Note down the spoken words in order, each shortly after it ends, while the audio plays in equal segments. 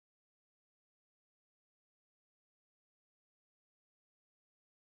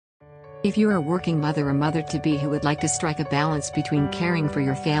If you're a working mother or mother-to-be who would like to strike a balance between caring for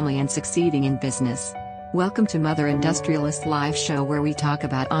your family and succeeding in business, welcome to Mother Industrialist Live Show, where we talk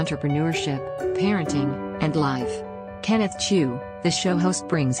about entrepreneurship, parenting, and life. Kenneth Chu, the show host,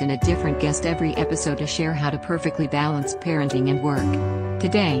 brings in a different guest every episode to share how to perfectly balance parenting and work.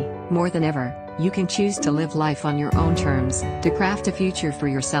 Today, more than ever, you can choose to live life on your own terms, to craft a future for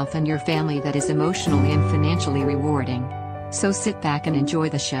yourself and your family that is emotionally and financially rewarding. So sit back and enjoy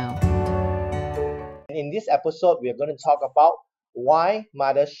the show. In this episode, we are going to talk about why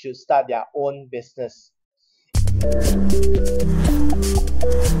mothers should start their own business.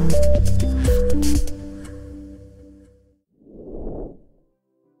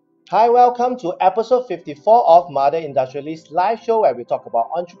 Hi, welcome to episode 54 of Mother Industrialist Live Show, where we talk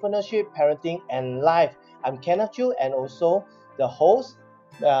about entrepreneurship, parenting, and life. I'm Kenneth Chu, and also the host.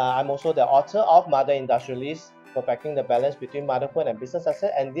 I'm also the author of Mother Industrialist, Perfecting the Balance Between Motherhood and Business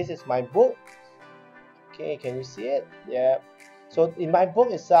Success, and this is my book. Okay, can you see it? Yeah. So in my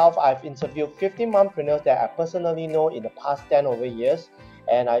book itself, I've interviewed 15 mompreneurs that I personally know in the past 10 over years,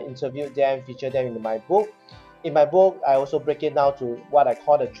 and I interviewed them, featured them in my book. In my book, I also break it down to what I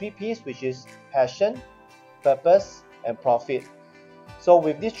call the 3 P's, which is passion, purpose, and profit. So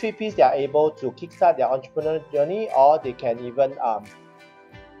with these 3 P's, they are able to kickstart their entrepreneurial journey, or they can even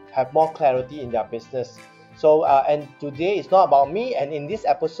have more clarity in their business. So and today it's not about me, and in this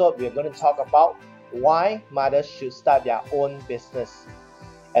episode, we're going to talk about why mothers should start their own business.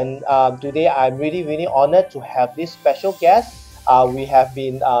 And today I'm really honored to have this special guest. We have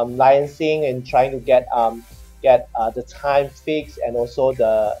been liaising and trying to get the time fixed, and also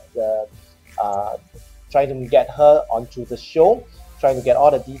trying to get her onto the show, trying to get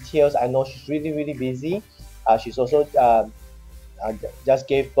all the details. I know she's really busy. She's also just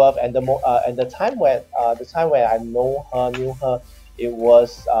gave birth, and the time when I knew her, it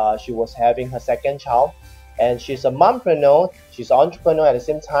was she was having her second child, and she's a mompreneur, she's an entrepreneur at the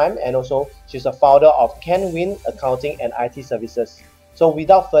same time, and also she's a founder of Kenwin Accounting and IT Services. So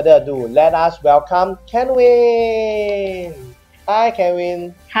without further ado, let us welcome Kenwin. Hi,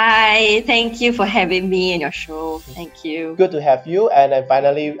 Kenwin. Hi, thank you for having me in your show. Thank you. Good to have you, and I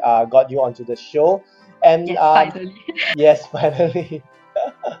finally got you onto the show. And Yes, finally. yes, finally.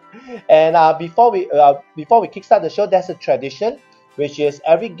 And before we kickstart the show, there's a tradition, which is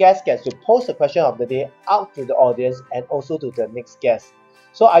every guest gets to post the question of the day out to the audience and also to the next guest.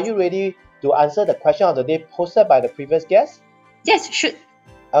 So are you ready to answer the question of the day posted by the previous guest? Yes, should.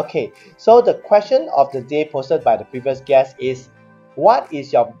 Okay, so the question of the day posted by the previous guest is, what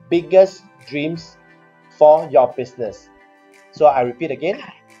is your biggest dreams for your business? So I repeat again,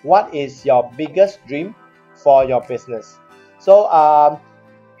 what is your biggest dream for your business? So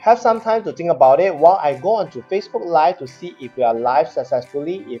have some time to think about it while I go onto Facebook Live to see if we are live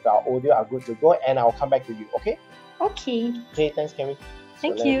successfully, if our audio are good to go, and I'll come back to you, okay? Okay. Okay, thanks, Kemi.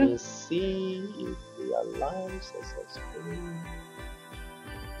 Thank so you. Let me see if we are live successfully.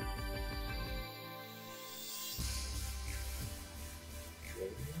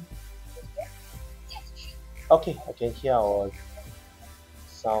 Okay, I can hear our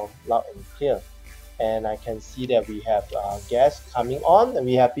sound loud and clear, and I can see that we have guests coming on, and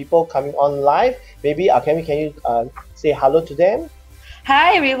we have people coming on live. Maybe can you say hello to them?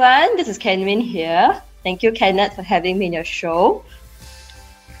 Hi everyone, this is Kenwin here. Thank you, Kenneth, for having me in your show.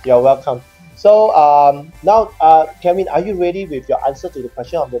 You're welcome. So now, Kenwin, are you ready with your answer to the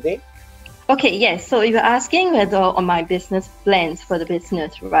question of the day? Okay, yes. So you're asking whether on my business plans for the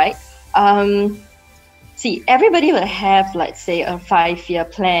business, right? See, everybody will have, let's say, a 5-year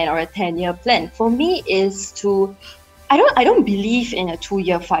plan or a 10-year plan. For me, is to, I don't believe in a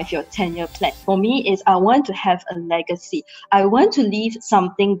 2-year, 5-year, 10-year plan. For me, is I want to have a legacy. I want to leave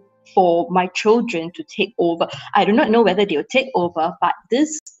something for my children to take over. I do not know whether they will take over, but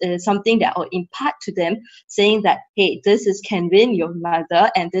this is something that I'll impart to them, saying that, hey, this is Kenwin, your mother,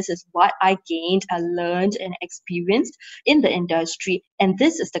 and this is what I gained, I learned and experienced in the industry. And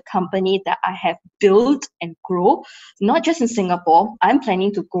this is the company that I have built and grow, not just in Singapore. I'm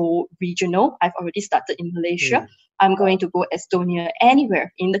planning to go regional. I've already started in Malaysia. I'm going to go Estonia,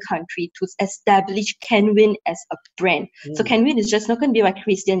 anywhere in the country to establish Kenwin as a brand. So Kenwin is just not going to be my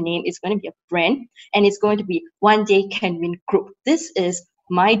Christian name. It's going to be a brand, and it's going to be One Day Kenwin Group. This is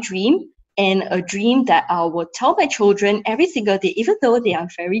my dream, and a dream that I will tell my children every single day, even though they are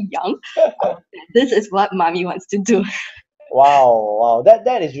very young. This is what mommy wants to do. Wow,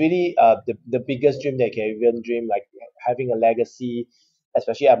 that is really the biggest dream that you can even dream, like having a legacy,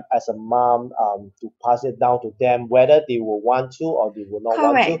 especially as a mom, to pass it down to them, whether they will want to or they will not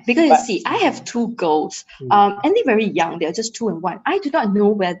want to. Correct. Because you But see, I have two girls, mm, and they're very young. They're just 2 and 1. I do not know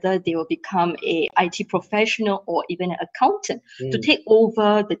whether they will become a IT professional or even an accountant to mm, take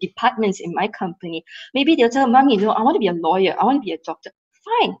over the departments in my company. Maybe they'll tell mommy, I want to be a lawyer. I want to be a doctor.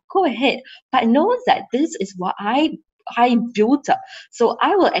 Fine, go ahead. But know that this is what I built up. So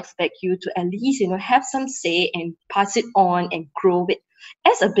I will expect you to at least, have some say and pass it on and grow it.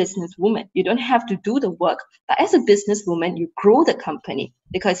 As a businesswoman, you don't have to do the work, but as a businesswoman, you grow the company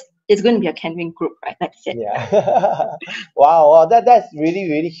because it's going to be a Kenwin group, right? Like I said. yeah. Wow, that's really,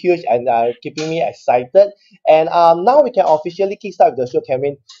 really huge and keeping me excited. And now we can officially kickstart with the show,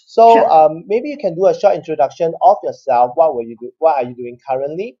 Kevin. So Sure. maybe you can do a short introduction of yourself. What are you doing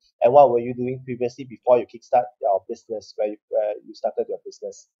currently, and what were you doing previously before you kickstart your business, where you started your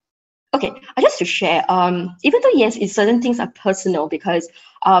business? Okay, just to share, even though yes, certain things are personal because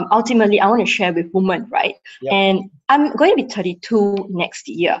ultimately I want to share with women, right? Yep. And I'm going to be 32 next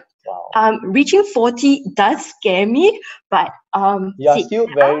year. Wow. Reaching 40 does scare me, but You are see, still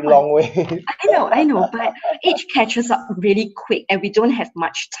very long way. I know, but age catches up really quick and we don't have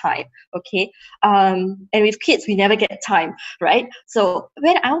much time, okay? And with kids, we never get time, right? So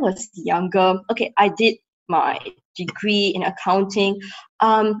when I was younger, okay, I did my degree in accounting.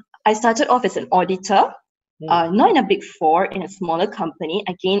 I started off as an auditor, Hmm. not in a big four, in a smaller company.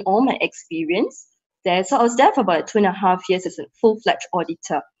 I gained all my experience there. So I was there for about 2.5 years as a full-fledged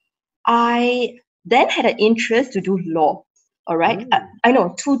auditor. I then had an interest to do law. All right. Hmm. I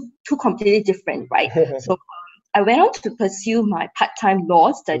know two completely different, right? So I went on to pursue my part-time law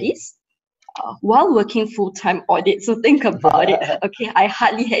Hmm. studies while working full-time audit. So think about it. Okay, I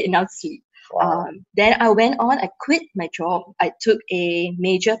hardly had enough sleep. Wow. Then I went on. I quit my job. I took a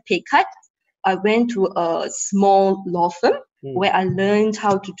major pay cut. I went to a small law firm Hmm. where I learned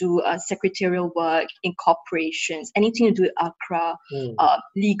how to do secretarial work in corporations, anything to do with ACRA, Hmm.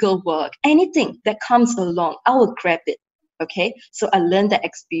 legal work, anything that comes along, I will grab it. Okay, so I learned that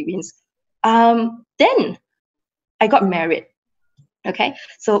experience. Then I got married. Okay,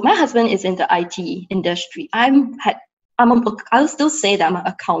 so my husband is in the IT industry. I'll still say that I'm an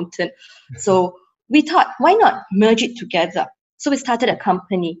accountant. So we thought, why not merge it together? So we started a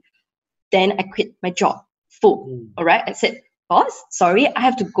company. Then I quit my job full. Hmm. All right. I said, boss, sorry, I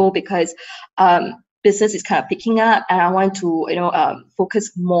have to go because business is kind of picking up and I want to,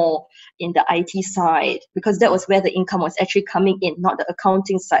 focus more in the IT side because that was where the income was actually coming in, not the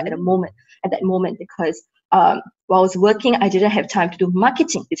accounting side at that moment, because while I was working, I didn't have time to do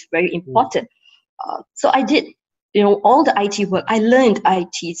marketing. It's very Hmm. important. So I did, all the IT work. I learned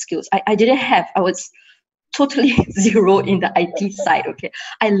IT skills. I was totally zero in the IT side. Okay,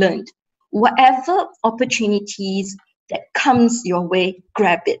 I learned whatever opportunities that comes your way,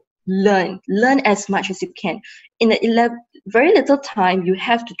 grab it, learn as much as you can. In the very little time, you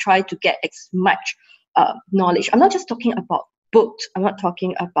have to try to get as much knowledge. I'm not just talking about books. I'm not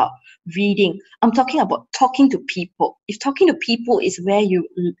talking about reading. I'm talking about talking to people. If talking to people is where you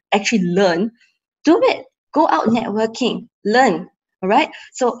actually learn, do it. Go out networking, learn. All right.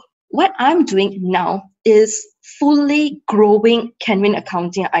 So what I'm doing now is fully growing Kenwin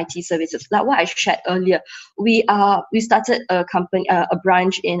Accounting and IT Services. Like what I shared earlier, we started a company, a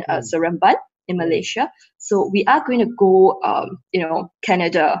branch in Hmm. Seremban in Hmm. Malaysia. So we are going to go,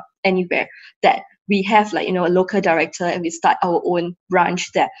 Canada, anywhere that we have like a local director and we start our own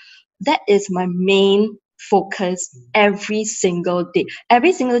branch there. That is my main focus every single day.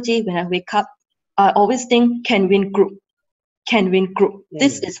 Every single day when I wake up, I always think Kenwin Group. Kenwin Group.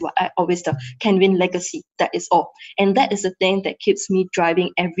 This Hmm. is what I always tell. Kenwin Legacy. That is all. And that is the thing that keeps me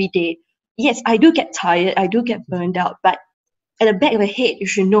driving every day. Yes, I do get tired. I do get burned out. But at the back of the head, you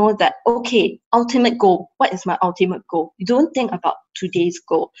should know that, okay, ultimate goal. What is my ultimate goal? You don't think about today's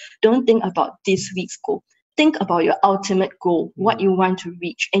goal. Don't think about this week's goal. Think about your ultimate goal, what Hmm. you want to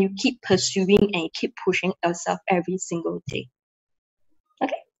reach. And you keep pursuing and you keep pushing yourself every single day.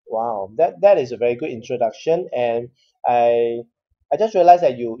 Okay? Wow, that is a very good introduction, and I I just realized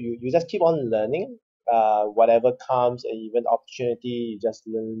that you just keep on learning, whatever comes, and even opportunity, you just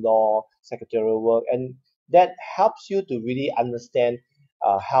learn law, secretarial work, and that helps you to really understand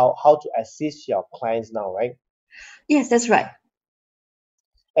how to assist your clients now, right? Yes, that's right.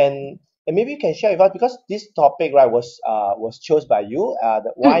 And maybe you can share with us because this topic, right, was chosen by you,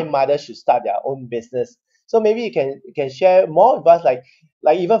 that why Mm. mothers should start their own business. So maybe you can share more with us,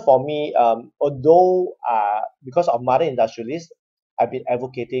 like even for me, although because of mother industrialist, I've been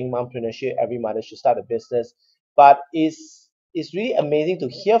advocating mompreneurship. Every mother should start a business, but it's really amazing to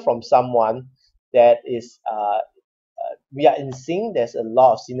hear from someone that is we are in sync. There's a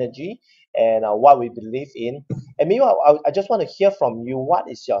lot of synergy and what we believe in. And maybe I just want to hear from you. What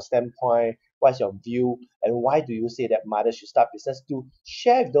is your standpoint? What's your view? And why do you say that mothers should start business? To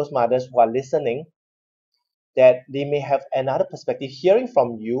share with those mothers who are listening that they may have another perspective hearing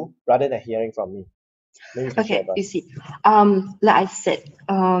from you rather than hearing from me. Maybe you can share Okay, about you it. see, like I said,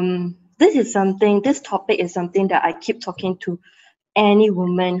 this topic is something that I keep talking to any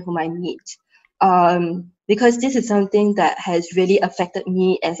woman whom I meet, because this is something that has really affected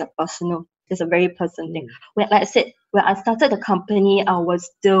me as a personal. It's a very personal thing. Like I said, when I started the company, I was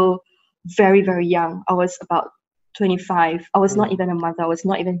still very, very young. I was about 25. I was not even a mother. I was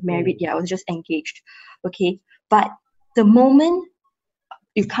not even married yet. I was just engaged. Okay, but the moment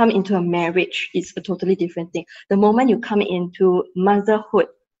you come into a marriage, it's a totally different thing. The moment you come into motherhood,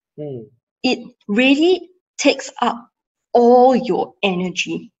 it really takes up all your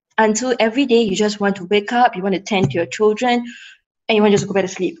energy until every day you just want to wake up, you want to tend to your children, and you want to just go back to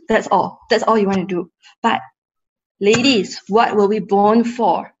sleep. That's all. That's all you want to do. But ladies, what were we born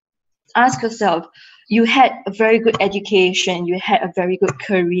for? Ask yourself. You had a very good education. You had a very good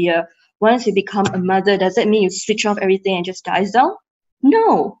career. Once you become a mother, does that mean you switch off everything and just dies down?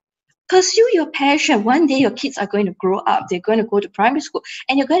 No. Pursue your passion. One day your kids are going to grow up. They're going to go to primary school,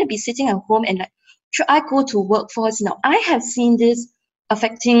 and you're going to be sitting at home and like, should I go to workforce now? I have seen this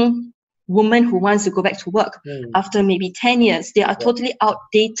affecting women who wants to go back to work after maybe 10 years. They are totally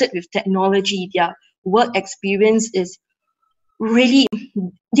outdated with technology. Their work experience is really,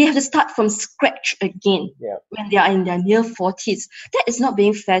 they have to start from scratch again when they are in their near 40s. That is not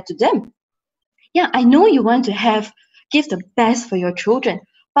being fair to them. Yeah, I know you want to give the best for your children,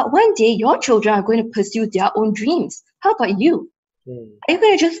 but one day your children are going to pursue their own dreams. How about you? Are you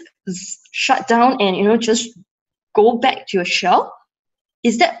going to just shut down and just go back to your shell?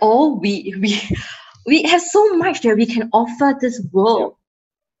 Is that all we have so much that we can offer this world?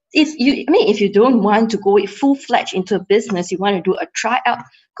 If you don't want to go full-fledged into a business, you want to do a tryout,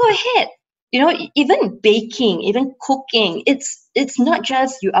 go ahead. Even baking, even cooking, it's not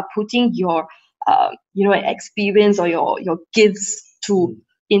just you are putting your experience or your gifts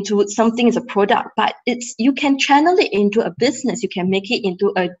into something as a product, but you can channel it into a business. You can make it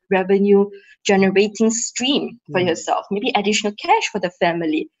into a revenue generating stream for yourself, maybe additional cash for the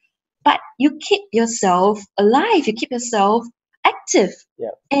family. But you keep yourself alive, you keep yourself active,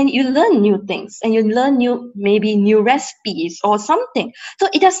 and you learn new things, and you learn new recipes or something. So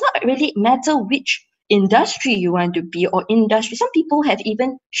it does not really matter which industry you want to be or industry. Some people have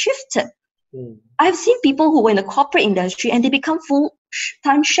even shifted. I've seen people who were in the corporate industry and they become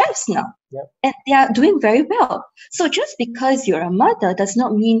full-time chefs now, and they are doing very well. So just because you're a mother does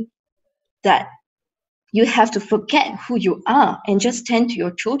not mean that you have to forget who you are and just tend to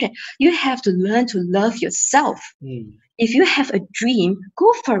your children. You have to learn to love yourself. If you have a dream,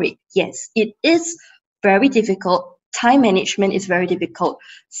 go for it. Yes, it is very difficult. Time management is very difficult.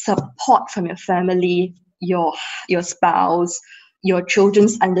 Support from your family, your spouse, your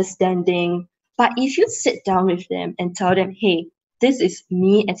children's understanding. But if you sit down with them and tell them, hey, this is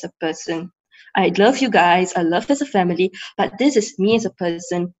me as a person. I love you guys. I love as a family, but this is me as a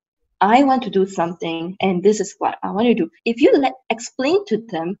person. I want to do something, and this is what I want to do. If you explain to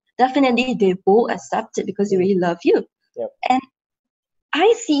them, definitely they will accept it because they really love you. And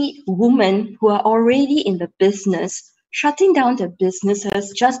I see women who are already in the business shutting down their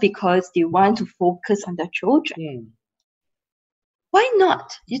businesses just because they want to focus on their children. Why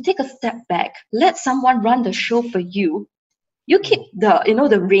not? You take a step back, let someone run the show for you. You keep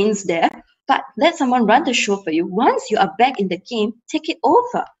the reins there, but let someone run the show for you. Once you are back in the game, take it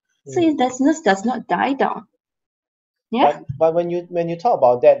over. So your business does not die down. But when you talk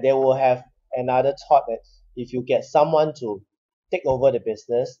about that, they will have another thought that if you get someone to take over the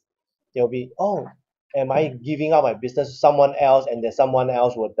business, they'll be, oh, am I giving up my business to someone else, and then someone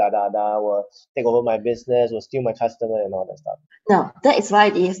else will will take over my business, will steal my customer and all that stuff. No, that is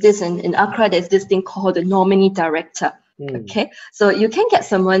why there's this in Accra, there's this thing called the nominee director. Okay, so you can get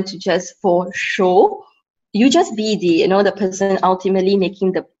someone to just for show, you just be the person ultimately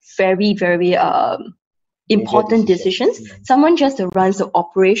making the very, very important decisions. Someone just runs the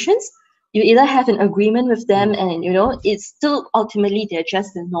operations. You either have an agreement with them and it's still ultimately they're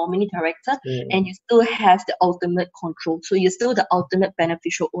just the nominee director, and you still have the ultimate control. So you're still the ultimate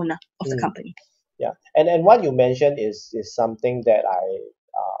beneficial owner of the company. And what you mentioned is something that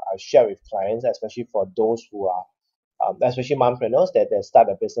I share with clients, especially for those who are especially mompreneurs that start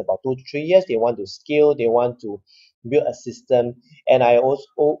a business about 2 to 3 years. They want to scale, they want to build a system. And I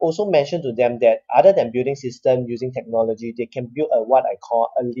also mentioned to them that other than building system using technology, they can build what I call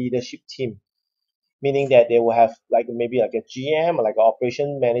a leadership team. meaning that they will have like maybe like a GM or like an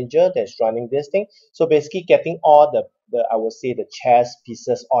operation manager that's running this thing. So basically getting all the I would say the chess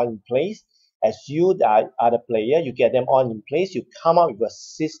pieces all in place. As you are the player, you get them all in place, you come up with a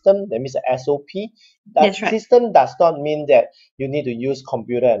system, that means a SOP. That That's right. system does not mean that you need to use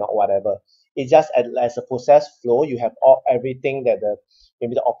computer and whatever. It just as a process flow, you have everything that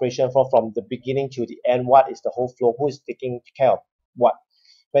maybe the operation from the beginning to the end, what is the whole flow, who is taking care of what.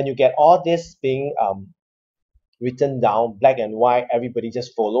 When you get all this being written down, black and white, everybody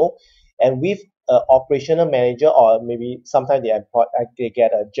just follow. And with an operational manager, or maybe sometimes they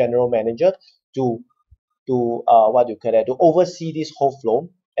get a general manager to what do you call that, to oversee this whole flow.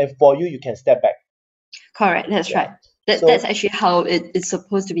 And for you, you can step back. Correct, that's right. So That's actually how it's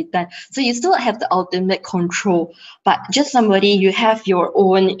supposed to be done. So you still have the ultimate control, but just somebody, you have your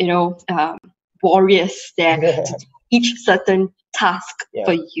own, warriors there to do each certain task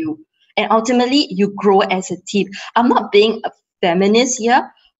for you. And ultimately, you grow as a team. I'm not being a feminist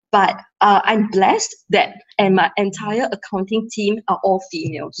here, but I'm blessed that and my entire accounting team are all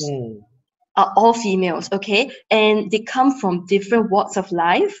females. Are all females, okay? And they come from different walks of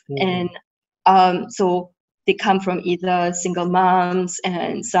life. And so they come from either single moms,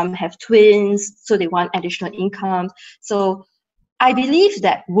 and some have twins, so they want additional income. So I believe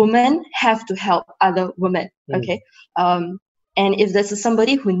that women have to help other women, okay? And if there's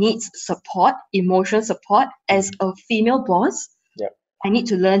somebody who needs support, emotional support, as a female boss, I need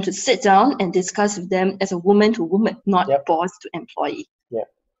to learn to sit down and discuss with them as a woman to woman, not boss to employee.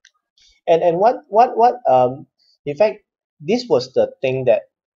 And what in fact, this was the thing that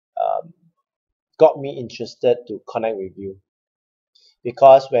got me interested to connect with you.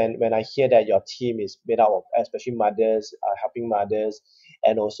 Because when I hear that your team is made up of especially mothers, helping mothers,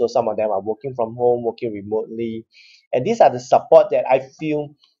 and also some of them are working from home, working remotely, and these are the support that I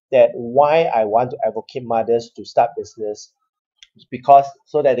feel that why I want to advocate mothers to start business, because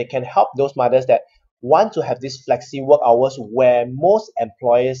so that they can help those mothers that want to have these flexi work hours, where most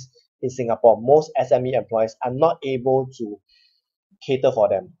employers in Singapore, most SME employers are not able to cater for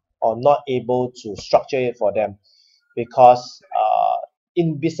them, or not able to structure it for them, because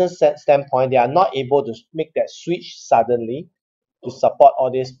in business standpoint, they are not able to make that switch suddenly to support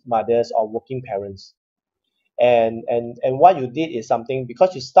all these mothers or working parents. And what you did is something,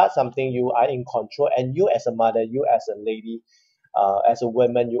 because you start something, you are in control, and you as a mother, you as a lady, as a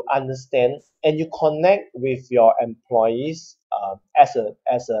woman, you understand and you connect with your employees as a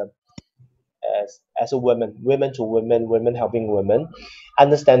women to women helping women,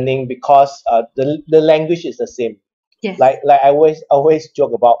 understanding, because the language is the same. Like I always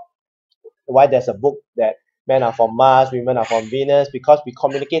joke about why there's a book that men are from Mars, women are from Venus, because we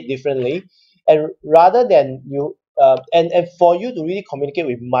communicate differently. And rather than you and for you to really communicate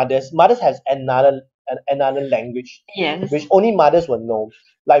with mothers has another language, which only mothers will know.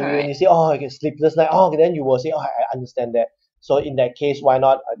 Like when you say, oh, I get sleepless night, oh, then you will say, oh, I understand that. So in that case, why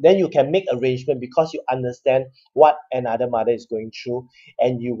not? Then you can make arrangement, because you understand what another mother is going through,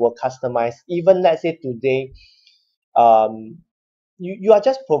 and you will customize. Even let's say today, you are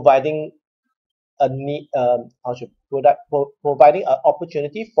just providing a need, providing an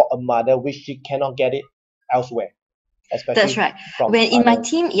opportunity for a mother which she cannot get it elsewhere. Especially that's right. When in my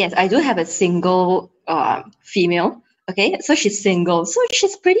team, yes, I do have a single female. Okay, so she's single, so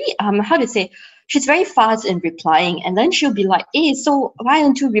she's pretty how to say, she's very fast in replying, and then she'll be like, hey, so why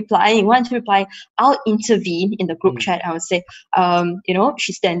aren't you replying? I'll intervene in the group chat. I would say,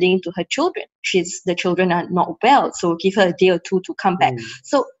 she's tending to her children. The children are not well, so give her a day or two to come back.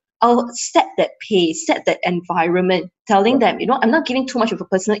 So I'll set that pace, set that environment, telling them, I'm not giving too much of a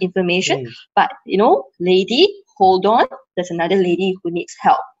personal information, but lady, hold on, there's another lady who needs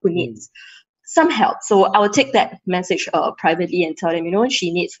help, who needs some help. So I will take that message privately and tell them,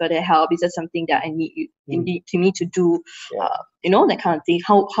 she needs further help. Is there something that I need me to do? That kind of thing.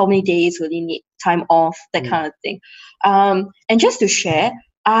 How many days will you need time off? That kind of thing. And just to share,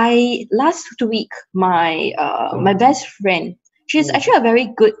 last week my my best friend, she's actually a very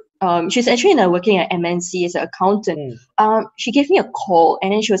good. She's actually working at MNC as an accountant. She gave me a call,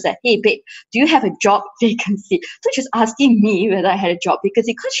 and then she was like, hey, babe, do you have a job vacancy? So she's asking me whether I had a job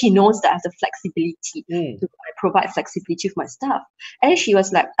vacancy, because she knows that I have the flexibility to provide flexibility for my staff. And then she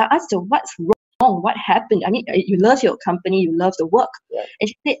was like, I asked her, what's wrong? What happened? I mean, you love your company, you love the work. And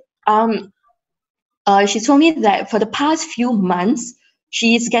she said, she told me that for the past few months,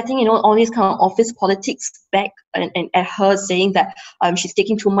 she's getting, all these kind of office politics back and at her, saying that she's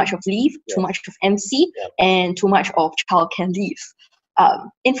taking too much of leave, too much of MC, and too much of childcare leave.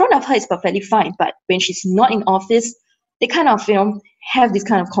 In front of her, it's perfectly fine, but when she's not in office, they kind of, have these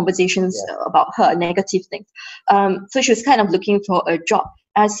kind of conversations about her, negative things. So she was kind of looking for a job.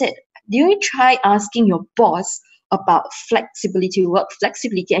 I said, do you try asking your boss about flexibility, work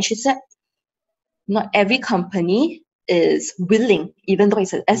flexibility? And she said, not every company is willing, even though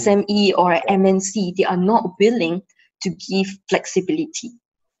it's an SME or an MNC, they are not willing to give flexibility.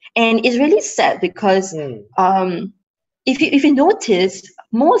 And it's really sad because if you notice,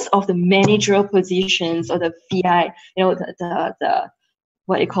 most of the managerial positions or the VI, the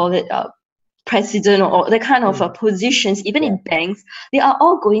what you call it, president or the kind of positions, even in banks, they are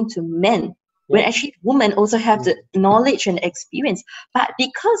all going to men. When actually women also have the knowledge and experience, but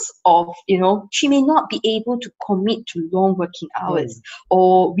because of, she may not be able to commit to long working hours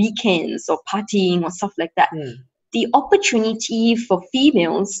or weekends or partying or stuff like that, the opportunity for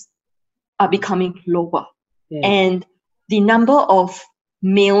females are becoming lower. And the number of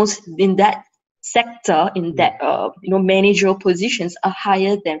males in that sector, in that managerial positions, are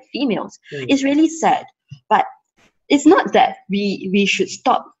higher than females. It's really sad, but it's not that we should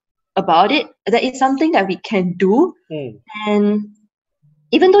stop about it. That is something that we can do. And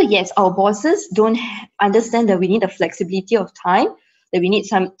even though, yes, our bosses don't understand that we need the flexibility of time, that we need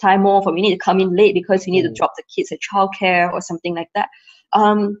some time off, or we need to come in late because we need to drop the kids at childcare or something like that,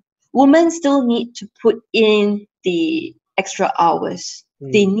 women still need to put in the extra hours.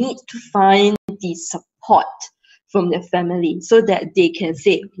 They need to find the support from their family so that they can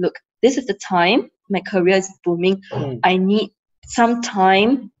say, look, this is the time, my career is booming, I need some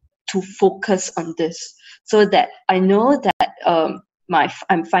time to focus on this, so that I know that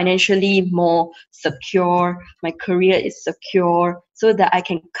I'm financially more secure, my career is secure, so that I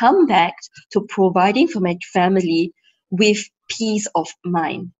can come back to providing for my family with peace of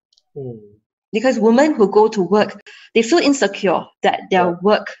mind. Because women who go to work, they feel insecure that their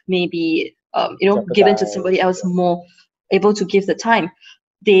work may be given to somebody else more able to give the time.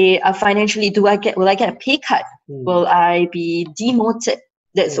 They are financially, will I get a pay cut? Will I be demoted?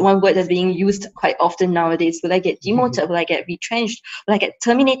 That's one word that's being used quite often nowadays. Will I get demoted? Will I get retrenched? Will I get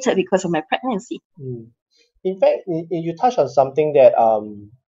terminated because of my pregnancy? In fact, you touched on something that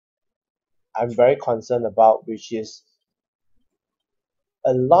I'm very concerned about, which is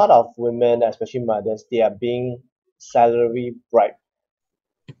a lot of women, especially mothers, they are being salary bribed.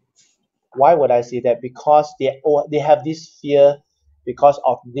 Why would I say that? Because they have this fear because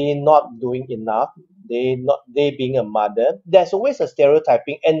of they not doing enough, they being a mother. There's always a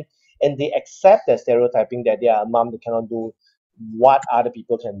stereotyping, and they accept that stereotyping that they are a mom, they cannot do what other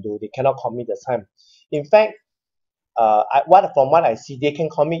people can do, they cannot commit the time. In fact, from what I see, they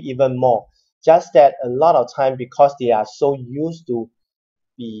can commit even more. Just that a lot of time, because they are so used to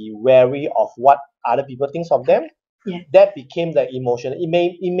be wary of what other people think of them, that became the emotion. It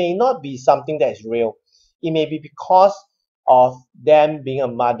may not be something that is real. It may be because of them being a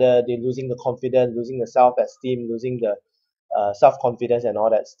mother, they're losing the confidence, losing the self-esteem, losing the self-confidence and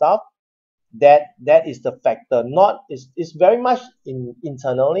all that stuff. That is the factor. It's very much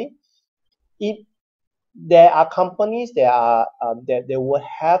internally. There are companies that they will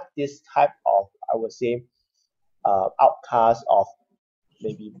have this type of, I would say, outcast of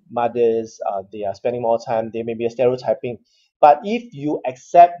maybe mothers. They are spending more time, they may be a stereotyping. But if you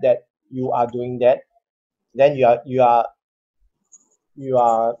accept that you are doing that, then you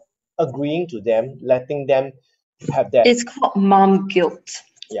are agreeing to them, letting them have that. It's called mom guilt.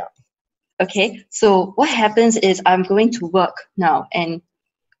 Yeah. Okay, so what happens is I'm going to work now, and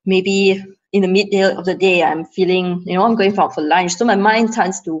maybe in the middle of the day I'm feeling, I'm going out for lunch, so my mind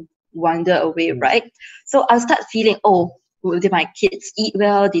tends to wander away, right? So I'll start feeling, did my kids eat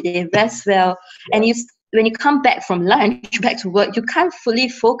well? Did they rest well? And when you come back from lunch, back to work, you can't fully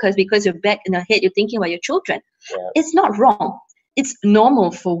focus because you're back in the head, you're thinking about your children. It's not wrong. It's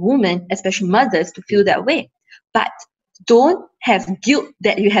normal for women, especially mothers, to feel that way. But don't have guilt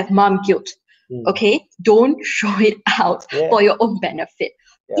that you have mom guilt. Okay? Don't show it out for your own benefit.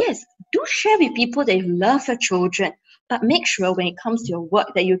 Yes, do share with people that you love your children, but make sure when it comes to your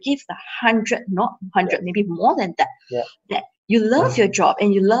work that you give the 100, not 100, maybe more than that. That you love your job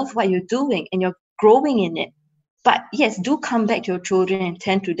and you love what you're doing and you're growing in it. But yes, do come back to your children and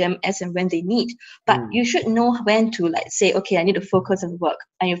tend to them as and when they need. But you should know when to say, okay, I need to focus on work.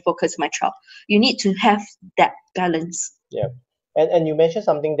 I need to focus on my child. You need to have that balance. Yeah, and you mentioned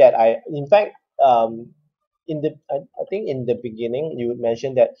something that I think in the beginning you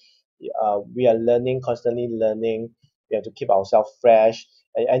mentioned that we are constantly learning. We have to keep ourselves fresh,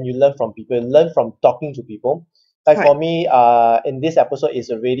 and you learn from people. You learn from talking to people. Like for me, in this episode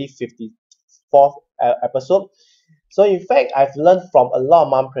is already 54th episode. So in fact, I've learned from a lot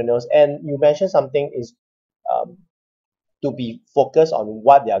of mompreneurs, and you mentioned something is to be focused on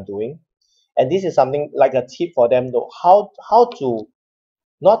what they are doing. And this is something like a tip for them, though, how to,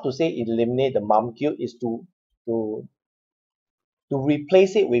 not to say eliminate the mom guilt, is to to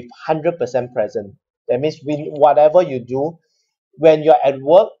replace it with 100% present. That means when whatever you do, when you're at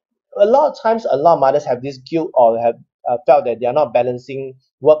work, a lot of times a lot of mothers have this guilt or have felt that they are not balancing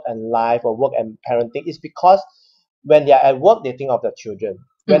work and life or work and parenting. It's because when they are at work, they think of their children.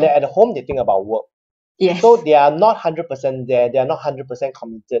 When they're at home, they think about work. Yes. So they are not 100% there. They are not 100%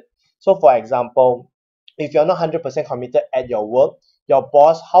 committed. So for example, if you're not 100% committed at your work, your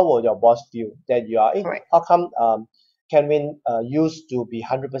boss, how will your boss feel that you are, Correct. how come Kenwin used to be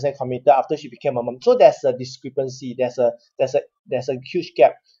 100% committed after she became a mom? So there's a discrepancy. There's a huge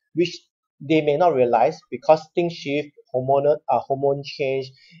gap, which they may not realize because things shift, hormone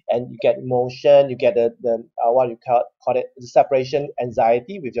change, and you get emotion, you get the what you call it, the separation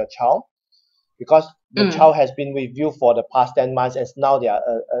anxiety with your child, because the child has been with you for the past 10 months and now they are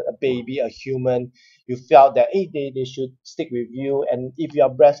a baby, a human. You felt that they should stick with you, and if you are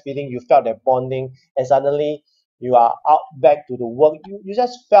breastfeeding, you felt that bonding, and suddenly you are out back to the work. You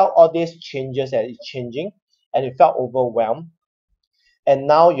just felt all these changes that is changing, and you felt overwhelmed, and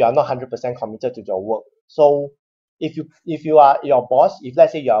now you are not 100% committed to your work. So if you are your boss, if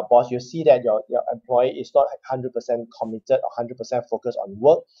let's say you're a boss, you see that your employee is not 100% committed or 100% focused on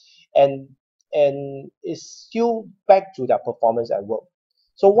work, and is still back to their performance at work.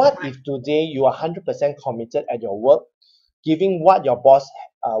 So what if today you are 100% committed at your work, giving what your boss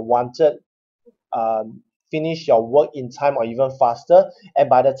wanted, finish your work in time or even faster, and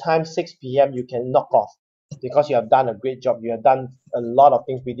by the time 6 p.m. you can knock off because you have done a great job. You have done a lot of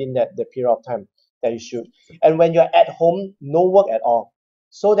things within the period of time that you should. And when you're at home, no work at all,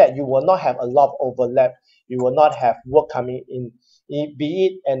 so that you will not have a lot of overlap. You will not have work coming in, be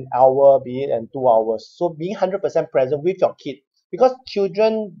it an hour, be it in 2 hours. So being 100% present with your kid, because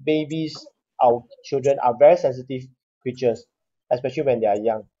children, babies, our children are very sensitive creatures, especially when they are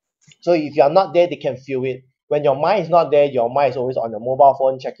young. So if you are not there, they can feel it. When your mind is not there, your mind is always on your mobile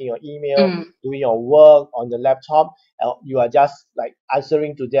phone, checking your email, doing your work on the laptop. You are just like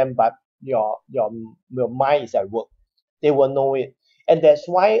answering to them, but your mind is at work. They will know it, and that's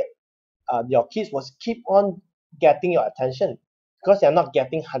why your kids will keep on getting your attention, because they are not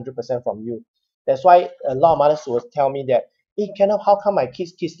getting 100% from you. That's why a lot of mothers will tell me that, hey, Kenneth, how come my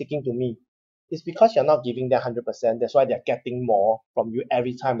kids keep sticking to me? It's because you're not giving them 100%. That's why they're getting more from you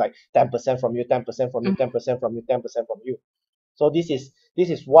every time, like 10% from you, 10% from you, 10% from you, 10% from you. So this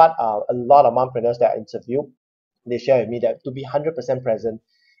is what a lot of mompreneurs that I interview, they share with me, that to be 100% present,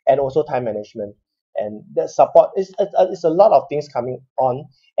 and also time management, and the support is it's a lot of things coming on,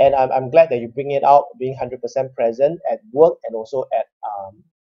 and I'm glad that you bring it out, being 100% present at work and also at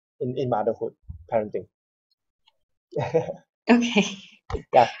in motherhood, parenting. Okay.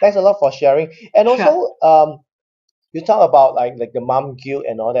 Yeah, thanks a lot for sharing. And Sure. also you talk about like the mom guilt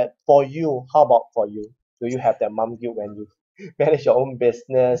and all that. For you, how about for you? Do you have that mom guilt when you manage your own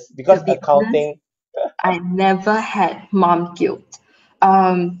business? Because To be honest, accounting, I never had mom guilt.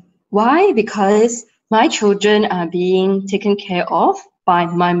 Why? Because my children are being taken care of by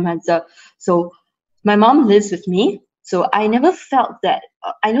my mother. So my mom lives with me. So I never felt that.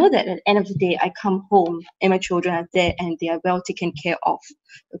 I know that at the end of the day, I come home and my children are there and they are well taken care of.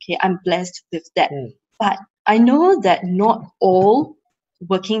 Okay, I'm blessed with that. But I know that not all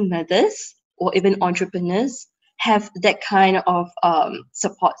working mothers or even entrepreneurs have that kind of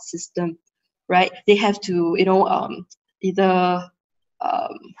support system, right? They have to, either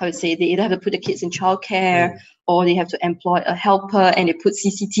how to say, they either have to put the kids in childcare or they have to employ a helper and they put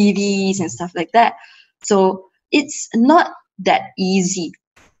CCTVs and stuff like that. So it's not that easy.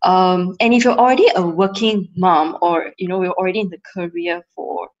 And if you're already a working mom, or you're already in the career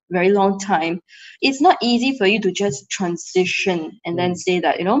for a very long time, it's not easy for you to just transition and then say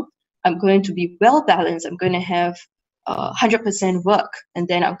that I'm going to be well balanced. I'm going to have 100% work, and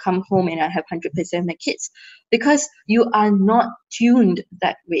then I'll come home and I have 100% my kids, because you are not tuned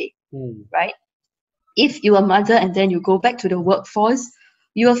that way, right? If you're a mother and then you go back to the workforce,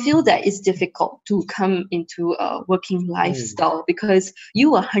 you will feel that it's difficult to come into a working lifestyle because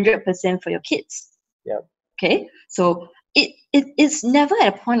you are 100% for your kids. Yeah. Okay, so it's never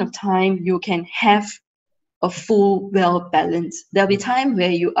at a point of time you can have a full well balance. There'll be time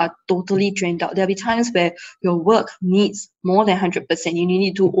where you are totally drained out. There'll be times where your work needs more than 100%. You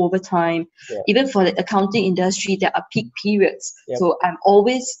need to do overtime. Even for the accounting industry, there are peak periods. So I'm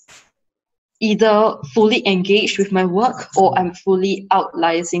always either fully engaged with my work or I'm fully out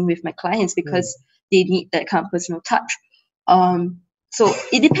liaising with my clients because they need that kind of personal touch. So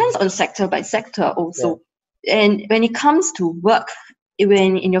it depends on sector by sector also. And when it comes to work,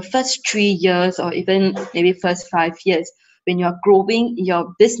 when in your first 3 years or even maybe first 5 years, when you're growing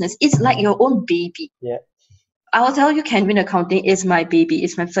your business, it's like your own baby. Yeah. I will tell you, Kenwin Accounting is my baby.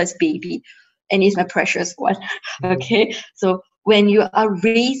 It's my first baby, and it's my precious one. Okay, so when you are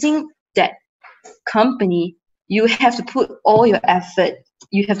raising that company, you have to put all your effort.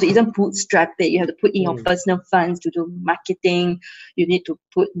 You have to even bootstrap it. You have to put in your personal funds to do marketing. You need to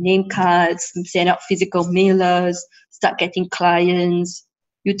put name cards, send out physical mailers, start getting clients.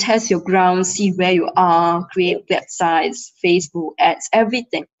 You test your ground, see where you are, create websites, Facebook ads,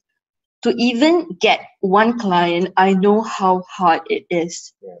 everything. To even get one client, I know how hard it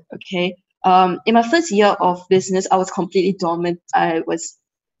is. Okay. In my first year of business, I was completely dormant. I was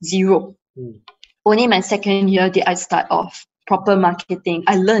zero. Only my second year did I start off proper marketing.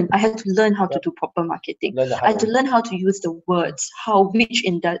 I had to learn how to do proper marketing. I had to learn how to use the words,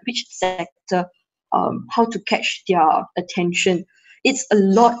 which sector, how to catch their attention. It's a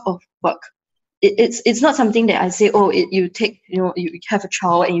lot of work. It's not something that I say, you have a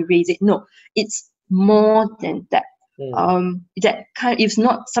child and you raise it. No, it's more than that. That kind of, if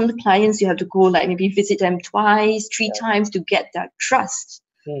not, some clients you have to go like maybe visit them twice, 3 times to get their trust.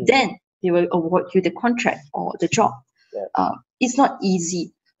 Then they will award you the contract or the job. It's not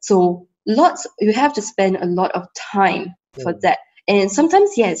easy. So you have to spend a lot of time for that. And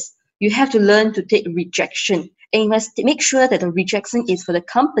sometimes, yes, you have to learn to take rejection. And you must make sure that the rejection is for the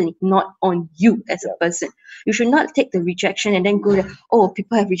company, not on you as a person. You should not take the rejection and then go there,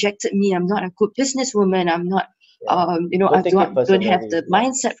 people have rejected me. I'm not a good businesswoman. I'm not, I don't have the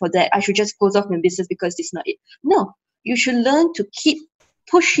mindset for that. I should just close off my business because it's not it. No, you should learn to keep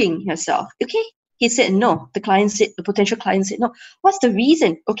pushing yourself. Okay, he said no. The potential client said no. What's the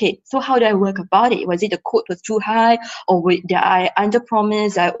reason? Okay, so how do I work about it? Was it the quote was too high, or did I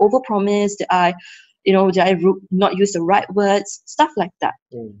under-promise? Did I over-promise? Did I not use the right words? Stuff like that.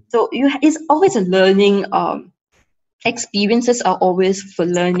 So it's always a learning. Experiences are always for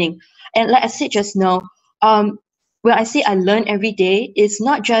learning. And like I said just now, when I say I learn every day, it's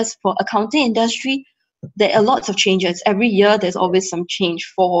not just for accounting industry. There are lots of changes. Every year, there's always some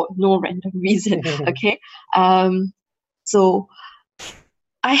change for no random reason. Okay. So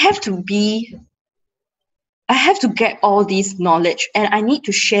I have to get all this knowledge, and I need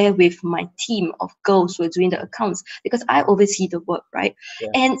to share with my team of girls who are doing the accounts, because I oversee the work, right?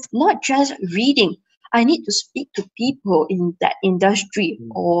 And not just reading. I need to speak to people in that industry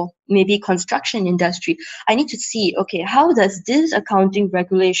or maybe construction industry. I need to see, okay, how does this accounting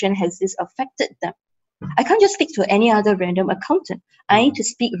regulation has this affected them? I can't just speak to any other random accountant. I need to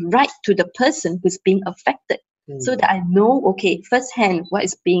speak right to the person who's being affected, so that I know, okay, firsthand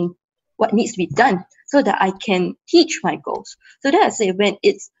what needs to be done, so that I can teach my goals. So that I say, when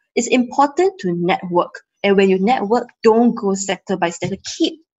it's important to network, and when you network, don't go sector by sector.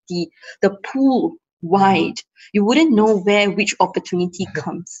 Keep the pool wide. You wouldn't know which opportunity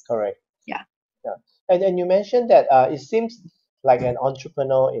comes. Correct. Yeah. And you mentioned that it seems like an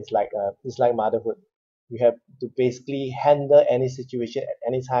entrepreneur is like motherhood. You have to basically handle any situation at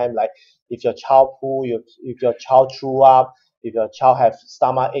any time. Like if your child if your child threw up, if your child have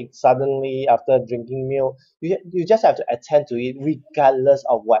stomach ache suddenly after drinking milk, you just have to attend to it regardless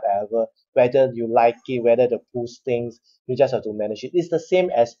of whatever, whether you like it, whether the pool stinks. You just have to manage it. It's the same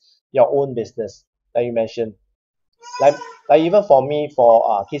as your own business, like you mentioned. Like even for me,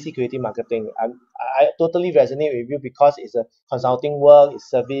 for KC Creative Marketing, I totally resonate with you, because it's a consulting work, it's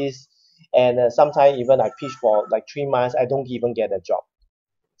service, and sometimes even I pitch for like 3 months, I don't even get a job.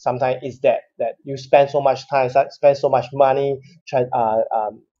 Sometimes it's that you spend so much time, spend so much money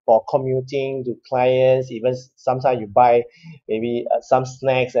for commuting to clients. Even sometimes you buy maybe some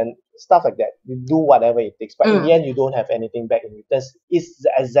snacks and stuff like that. You do whatever it takes, but in the end, you don't have anything back in return. It's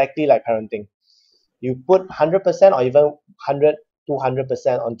exactly like parenting. You put 100% or even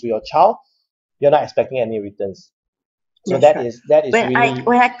 200% onto your child, you're not expecting any returns. So that is when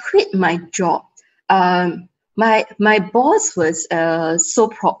I quit my job, my boss was so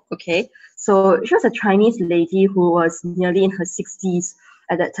proud. Okay, so she was a Chinese lady who was nearly in her 60s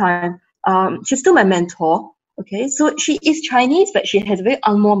at that time. She's still my mentor. Okay, so she is Chinese, but she has a very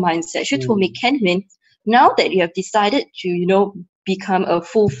Angmo mindset. She told me, Kenwin, now that you have decided to become a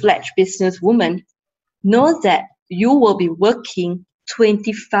full-fledged businesswoman, know that you will be working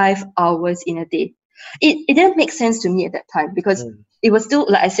 25 hours in a day. It didn't make sense to me at that time, because it was still,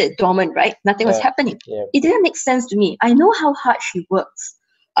 like I said, dormant, right? Nothing was happening. It didn't make sense to me. I know how hard she works.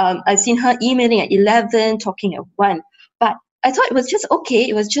 I've seen her emailing at 11, talking at 1. But I thought it was just okay.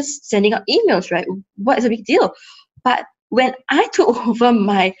 It was just sending out emails, right? What is a big deal? But when I took over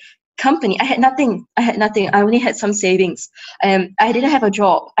my company, I had nothing. I only had some savings. I didn't have a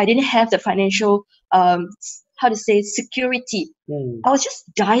job. I didn't have the financial, security. I was just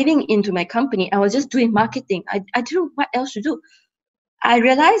diving into my company. I was just doing marketing. I didn't know what else to do. I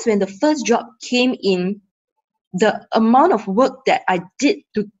realized when the first job came in, the amount of work that I did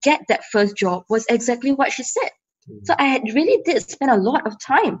to get that first job was exactly what she said. So I really did spend a lot of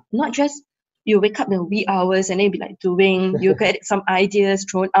time, not just you wake up in the wee hours and then be like you get some ideas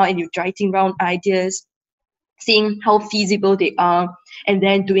thrown out and you're writing around ideas, seeing how feasible they are, and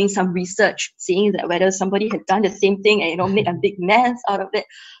then doing some research, seeing that whether somebody had done the same thing and made a big mess out of it,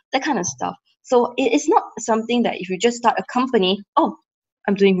 that kind of stuff. So it's not something that if you just start a company, oh,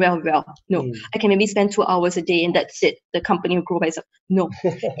 I'm doing well. No, I can maybe spend 2 hours a day and that's it. The company will grow by itself. No,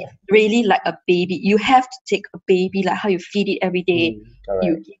 it's really like a baby. You have to take a baby, like how you feed it every day.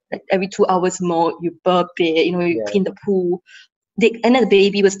 You like every 2 hours more, you burp it, you clean the pool. And then the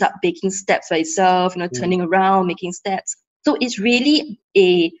baby will start making steps by itself, turning around, making steps. So it's really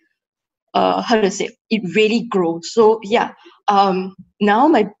it really grows. So yeah, now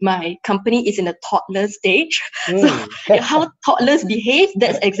my company is in the toddler stage. So how toddlers behave,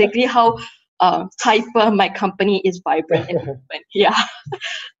 that's exactly how hyper my company is vibrant and open. Yeah.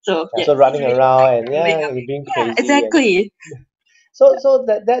 So so running around and you're being crazy. Yeah, exactly. So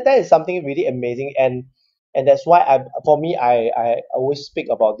that is something really amazing, and that's why I always speak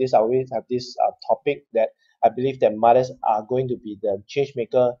about this. I always have this topic that I believe that mothers are going to be the change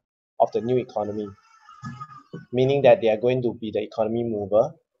maker of the new economy, meaning that they are going to be the economy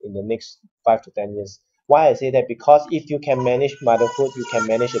mover in the next 5 to 10 years. Why I say that? Because if you can manage motherhood, you can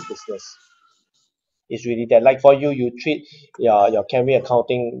manage a business. It's really that. Like for you, you treat your Camry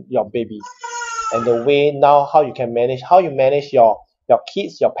accounting your baby, and the way now how you manage your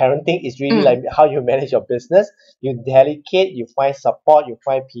kids, your parenting is really like how you manage your business. You delegate, you find support, you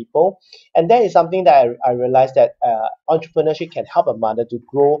find people, and that is something that I realized that entrepreneurship can help a mother to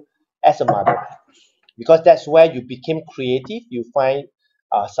grow as a mother, because that's where you became creative. You find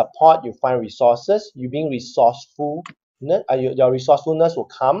support, you find resources, you being resourceful. Your resourcefulness will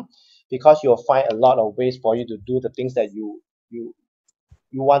come because you'll find a lot of ways for you to do the things that you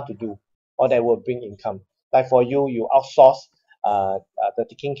want to do, or that will bring income. Like for you, you outsource the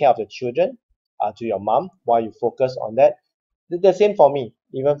taking care of the children to your mom while you focus on that. The same for me.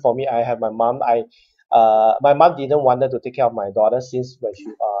 Even for me, I have my mom. My mom didn't want to take care of my daughter since when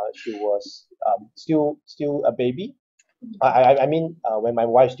she was still a baby. I mean, when my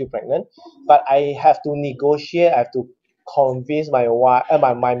wife is still pregnant, but I have to negotiate. I have to convince my wife,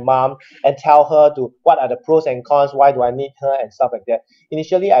 my mom, and tell her to what are the pros and cons. Why do I need her and stuff like that.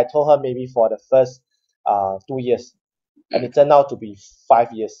 Initially, I told her maybe for the first 2 years, and it turned out to be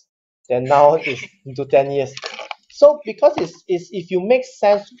 5 years. Then now it's into 10 years. So because it's if you make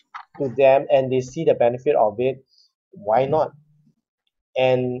sense to them and they see the benefit of it, why not?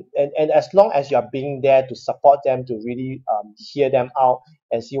 And as long as you are being there to support them, to really hear them out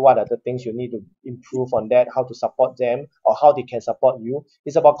and see what are the things you need to improve on that, how to support them or how they can support you.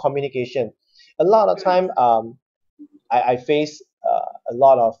 It's about communication. A lot of time I face a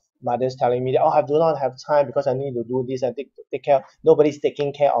lot of mothers telling me that, oh, I do not have time because I need to do this and take care. Nobody's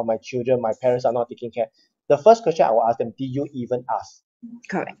taking care of my children. My parents are not taking care. The first question I will ask them, did you even ask?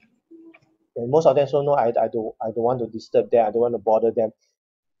 Correct. And most of them say, no, I don't want to disturb them. I don't want to bother them.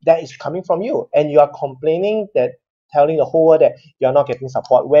 That is coming from you. And you are complaining, that telling the whole world that you are not getting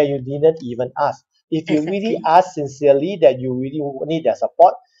support where you didn't even ask. If you really ask sincerely that you really need their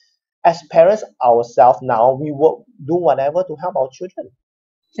support, as parents ourselves now, we will do whatever to help our children.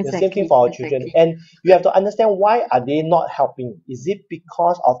 The same thing for our children. And you have to understand, why are they not helping? Is it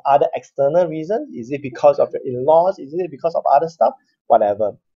because of other external reasons? Is it because of your in-laws? Is it because of other stuff?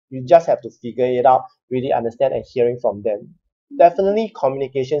 Whatever. You just have to figure it out, really understand and hearing from them. Definitely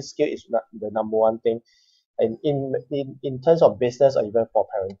communication skill is not the number one thing, and in terms of business or even for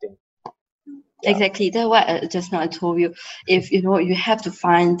parenting. Exactly. That's what just now I told you. If you have to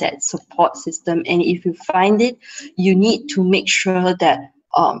find that support system, and if you find it, you need to make sure that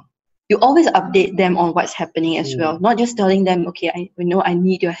you always update them on what's happening as well. Not just telling them, okay, I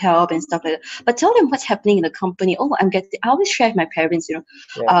need your help and stuff like that, but tell them what's happening in the company. Oh, I always share with my parents,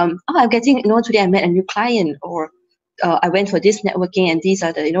 I'm getting, today I met a new client, or I went for this networking, and these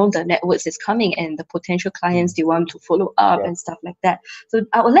are the the networks that's coming, and the potential clients they want to follow up and stuff like that. So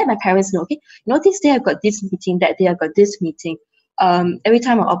I will let my parents know, okay, this day I've got this meeting, that day I've got this meeting. Every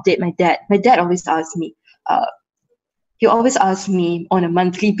time I update my dad always asks me, he always asks me on a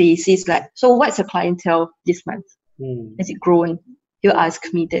monthly basis, like, so what's the clientele this month? Has it grown? He'll ask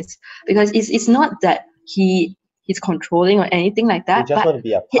me this, because it's not that he he's controlling or anything like that. just but want to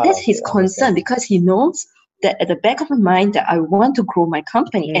be a part that's of his it, concern, understand. because he knows that at the back of my mind that I want to grow my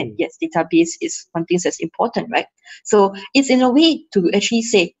company. And yes, database is one thing that's important, right? So it's in a way to actually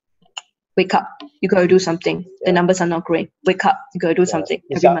say, wake up, you got to do something. The numbers are not growing. Wake up, you got to do something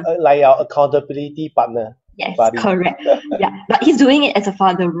It's every month. like our accountability partner. Yes, buddy. correct. Yeah, but he's doing it as a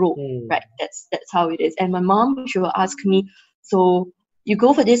father role, right? That's how it is. And my mom, she will ask me, so you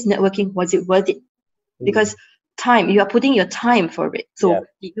go for this networking, was it worth it? Because time, you are putting your time for it. So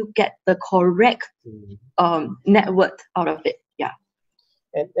you get the correct net worth out of it. Yeah.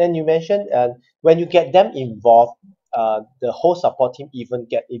 And you mentioned when you get them involved, the whole support team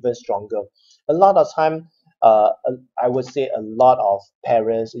get even stronger. A lot of time, I would say a lot of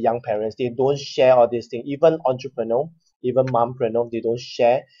parents, young parents, they don't share all these things. Even entrepreneur, even mompreneur, they don't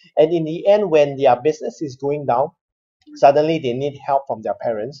share. And in the end, when their business is going down, suddenly they need help from their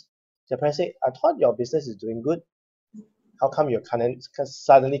parents. The parents say, I thought your business is doing good. How come you're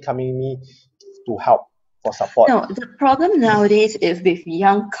suddenly coming me to help for support? No, the problem nowadays is with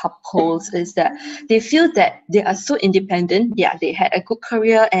young couples is that they feel that they are so independent. Yeah, they had a good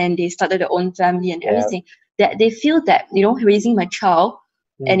career and they started their own family and everything. That they feel that, raising my child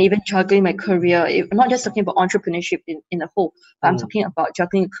and even juggling my career. I'm not just talking about entrepreneurship in a whole, but I'm talking about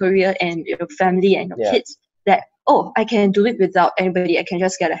juggling a career and your family and your kids. That, I can do it without anybody. I can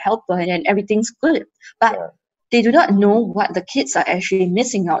just get a helper and then everything's good. But they do not know what the kids are actually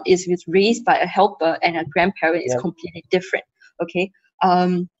missing out is with raised by a helper and a grandparent is completely different. Okay.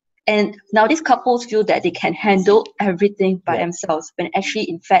 And now these couples feel that they can handle everything by themselves, when actually,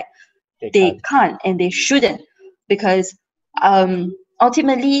 in fact, they can't and they shouldn't, because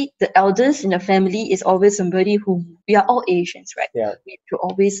ultimately the eldest in the family is always somebody who, we are all Asians, right? We should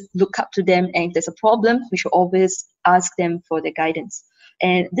always look up to them, and if there's a problem, we should always ask them for their guidance.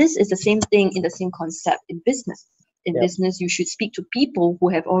 And this is the same thing in the same concept in business. In business, you should speak to people who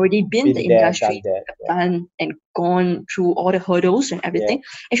have already been in the industry, done and gone through all the hurdles and everything.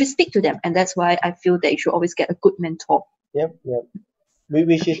 You should speak to them, and that's why I feel that you should always get a good mentor.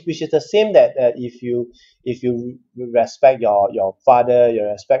 Which is the same that if you respect your father, you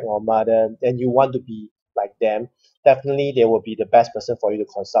respect your mother, then you want to be like them. Definitely, they will be the best person for you to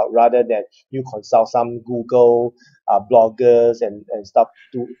consult, rather than you consult some Google bloggers and stuff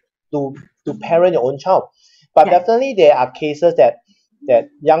to parent your own child. But definitely, there are cases that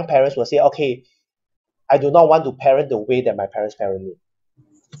young parents will say, okay, I do not want to parent the way that my parents parent me.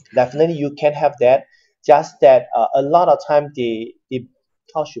 Definitely, you can have that. Just that a lot of time they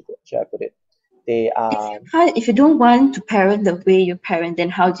how should I put it? They are. If you don't want to parent the way you parent, then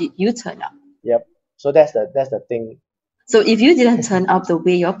how did you turn up? So that's the thing. So if you didn't turn up the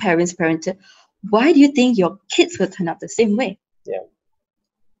way your parents parented, why do you think your kids will turn up the same way?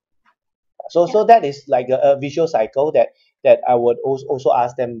 So that is like a visual cycle that I would also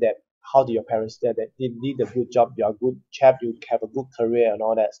ask them that, how do your parents that they did a good job, you're a good chap, you have a good career and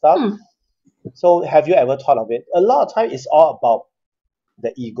all that stuff. So have you ever thought of it? A lot of time it's all about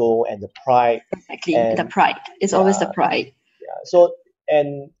the ego and the pride. Exactly, the pride. It's always the pride. So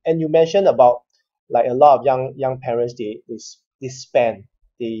and you mentioned about like a lot of young parents, they spend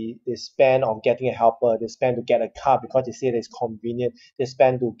on getting a helper, they spend to get a car because they say it's convenient, they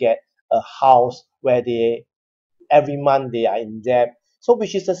spend to get a house where they every month they are in debt. So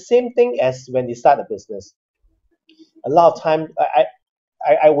which is the same thing as when they start a business. A lot of time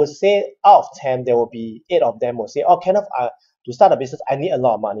I would say out of 10 there will be 8 of them will say, oh, Kenneth, to start a business I need a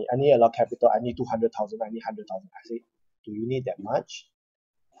lot of money, I need a lot of capital, I need 200,000, I need 100,000. I say, do you need that much?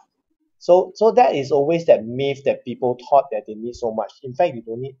 So that is always that myth that people thought that they need so much. In fact, you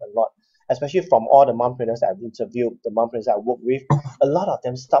don't need a lot. Especially from all the mompreneurs that I've interviewed, the mompreneurs I work with, a lot of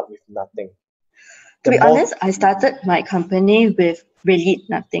them start with nothing. To be honest, I started my company with really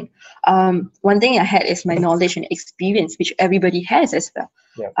nothing. One thing I had is my knowledge and experience, which everybody has as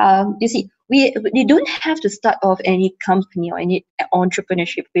well. You see, we don't have to start off any company or any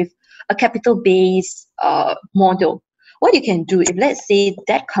entrepreneurship with a capital-based model. What you can do, if let's say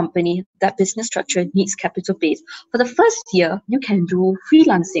that company, that business structure needs capital base, for the first year, you can do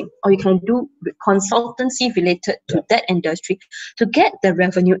freelancing or you can do consultancy related to that industry to get the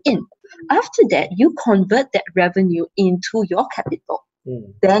revenue in. After that, you convert that revenue into your capital.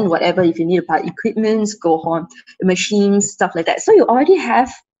 Then whatever, if you need to buy equipment, go on, machines, stuff like that. So you already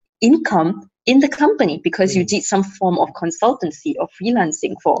have income in the company because you did some form of consultancy or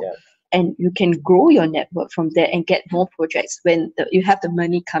freelancing for. And you can grow your network from there and get more projects when you have the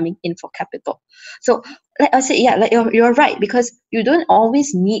money coming in for capital. So like I said, like you're right, because you don't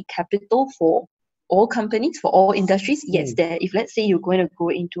always need capital for all companies, for all industries. Yes, if let's say you're going to go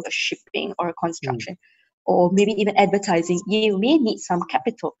into a shipping or a construction, or maybe even advertising, you may need some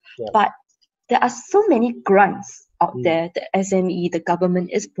capital. Yeah. But there are so many grants out there that SME, the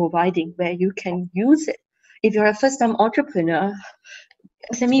government is providing where you can use it. If you're a first-time entrepreneur,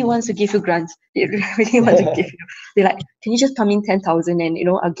 SME wants to give you grants. They really want to give you. They're like, can you just pump in 10,000 and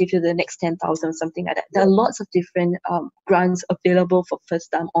I'll give you the next 10,000 or something like that. There are lots of different grants available for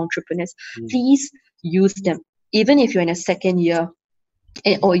first-time entrepreneurs. Please use them. Even if you're in a second year,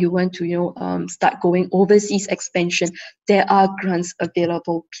 or you want to start going overseas expansion, there are grants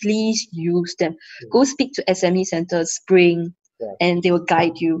available. Please use them. Go speak to SME Center Spring, and they will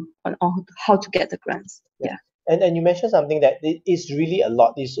guide you on how to get the grants. And you mentioned something that it is really a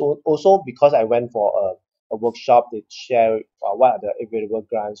lot. It's also because I went for a workshop. They share what are the available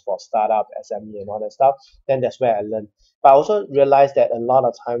grants for startup, SME, and all that stuff. Then that's where I learned. But I also realized that a lot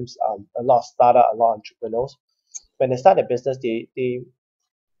of times, a lot of startup, a lot of entrepreneurs, when they start a business, they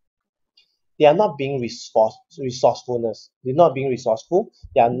are not being resourcefulness. They're not being resourceful.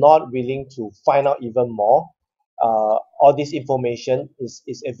 They are not willing to find out even more. All this information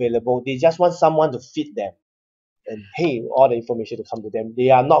is available. They just want someone to feed them and pay all the information to come to them. They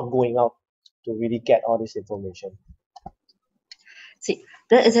are not going out to really get all this information. See,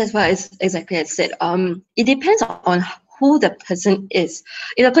 that's why it's exactly as I said. It depends on who the person is.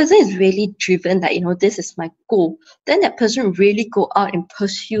 If the person is really driven that, this is my goal, then that person really go out and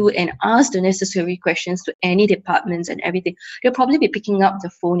pursue and ask the necessary questions to any departments and everything. They'll probably be picking up the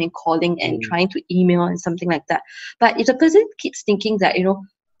phone and calling and trying to email and something like that. But if the person keeps thinking that,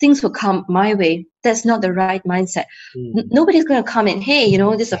 things will come my way, that's not the right mindset. Nobody's going to come and, hey,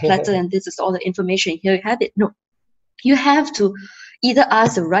 this is a platter and this is all the information. Here you have it. No. You have to either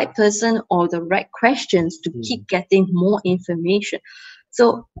ask the right person or the right questions to keep getting more information.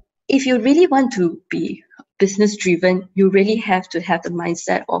 So if you really want to be business driven, you really have to have the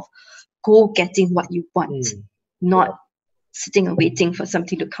mindset of go getting what you want, not sitting and waiting for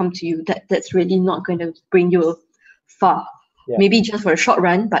something to come to you. That's really not going to bring you far. Maybe just for a short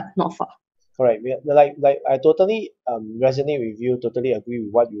run, but not far. Correct. Like I totally resonate with you, totally agree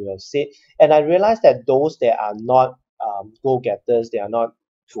with what you have said. And I realized that those that are not go-getters, they are not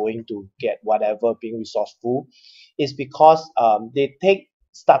going to get whatever, being resourceful, is because they take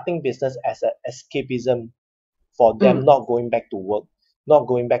starting business as an escapism for them, not going back to work,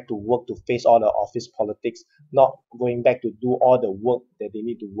 to face all the office politics, not going back to do all the work that they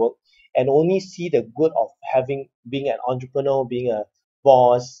need to work, and only see the good of being an entrepreneur, being a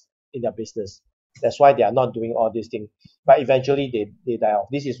boss in their business. That's why they are not doing all these things. But eventually they die off.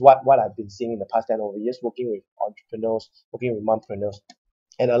 This is what I've been seeing in the past 10 over years, working with entrepreneurs, working with mompreneurs.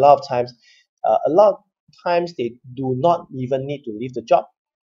 And a lot of times they do not even need to leave the job.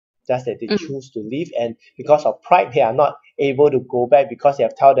 Just that they choose to leave, and because of pride, they are not able to go back because they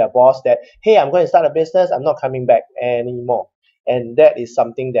have told their boss that, hey, I'm going to start a business, I'm not coming back anymore. And that is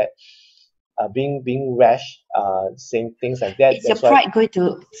something that being rash, saying things like that. Is your pride going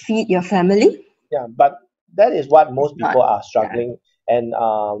to feed your family? Yeah, but that is what most people are struggling. And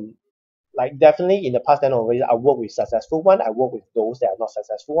like definitely in the past 10 over years, I work with successful one, I work with those that are not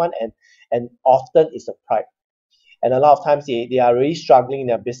successful one, and often it's a pride. And a lot of times they are really struggling in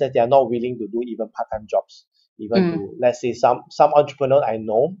their business. They are not willing to do even part-time jobs. Even to, let's say, some entrepreneurs I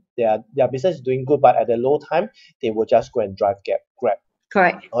know, their business is doing good, but at the low time, they will just go and drive Grab.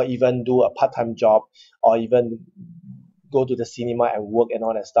 Correct. Or even do a part-time job, or even go to the cinema and work and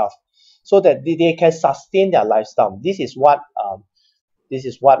all that stuff, so that they can sustain their lifestyle. This is what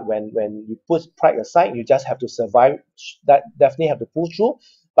when you put pride aside, you just have to survive. That definitely have to pull through.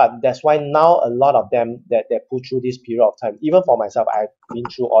 But that's why now a lot of them that pull through this period of time. Even for myself, I've been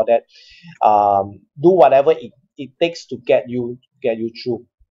through all that. Do whatever it takes to get you through.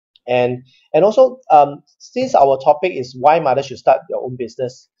 And also, since our topic is why mothers should start their own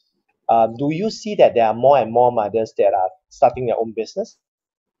business, do you see that there are more and more mothers that are starting their own business?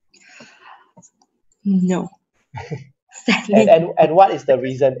 No. and what is the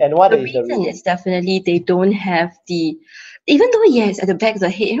reason? And what is the reason? Is definitely they don't have the, even though yes, at the back of the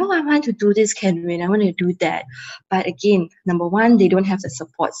head, I want to do this, Kenwin, I want to do that. But again, number one, they don't have the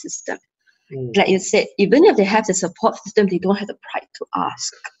support system. Like you said, even if they have the support system, they don't have the pride to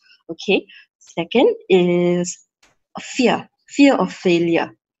ask. Okay. Second is fear of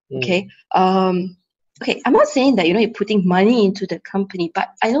failure. Okay. Okay. I'm not saying that you're putting money into the company, but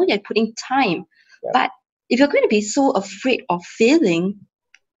I know you're putting time. Yeah. But if you're going to be so afraid of failing,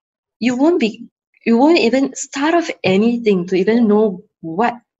 you won't even start off anything to even know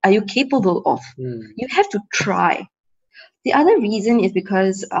what are you capable of. You have to try. The other reason is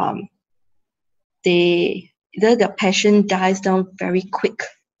because their passion dies down very quick.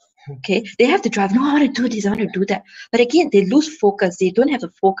 Okay, they have to drive. No, I want to do this, I want to do that. But again, they lose focus. They don't have the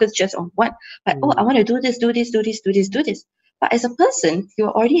focus just on one. But oh, I want to do this, do this, do this, do this, do this. But as a person,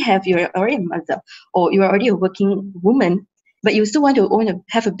 you're already a mother, or you're already a working woman, but you still want to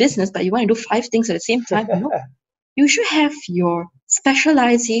have a business, but you want to do 5 things at the same time. No, you should have your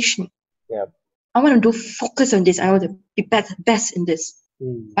specialization. Yeah. I want to do focus on this. I want to be best in this.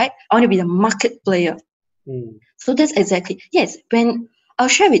 Right? I want to be the market player. So that's exactly, yes, when I'll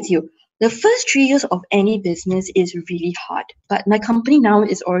share with you, the first 3 years of any business is really hard. But my company now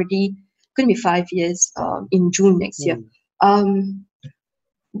is already going to be 5 years in June next year. In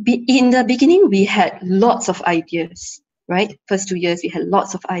the beginning, we had lots of ideas, right? First 2 years, we had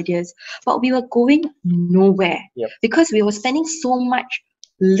lots of ideas, but we were going nowhere because we were spending so much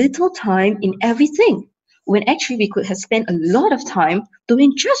little time in everything, when actually we could have spent a lot of time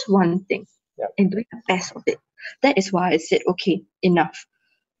doing just one thing and doing the best of it. That is why I said, okay, enough.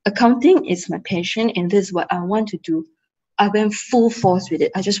 Accounting is my passion, and this is what I want to do. I went full force with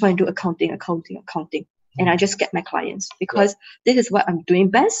it. I just want to do accounting. And I just get my clients because this is what I'm doing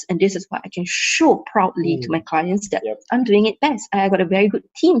best, and this is what I can show proudly to my clients that I'm doing it best. I got a very good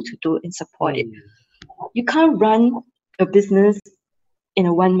team to do and support it. You can't run a business in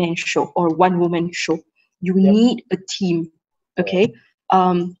a one-man show or one-woman show. You need a team, okay?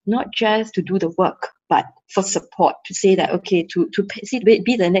 Not just to do the work, but for support, to say that, okay, to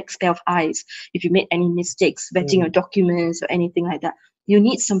be the next pair of eyes. If you made any mistakes, vetting your documents or anything like that, you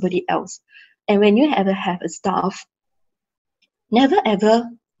need somebody else. And when you ever have a staff, never ever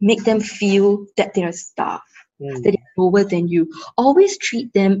make them feel that they're a staff, that they're lower than you. Always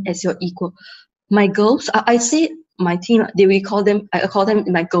treat them as your equal. My girls, I say my team, I call them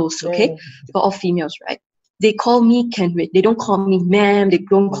my girls, okay? They're all females, right? They call me Kenrit. They don't call me ma'am. They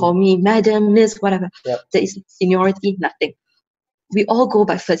don't call me madam, miss, whatever. There is seniority, nothing. We all go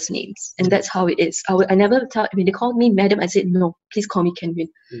by first names, and that's how it is. I never tell, when they call me madam, I said, no, please call me Kenrit.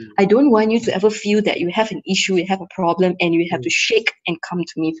 I don't want you to ever feel that you have an issue, you have a problem, and you have to shake and come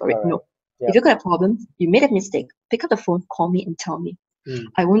to me for it. No. If you've got a problem, you made a mistake, pick up the phone, call me and tell me.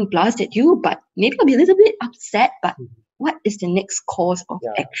 I won't blast at you, but maybe I'll be a little bit upset, but what is the next course of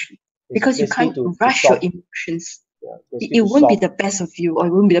action? Because you can't rush your emotions. It won't be the best of you, or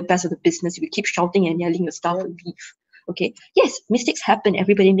it won't be the best of the business if you keep shouting and yelling your staff will leave. Okay, yes, mistakes happen.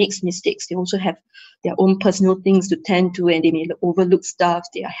 Everybody makes mistakes. They also have their own personal things to tend to, and they may overlook stuff.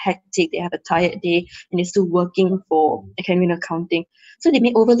 They are hectic. They have a tired day, and they're still working for accounting. So they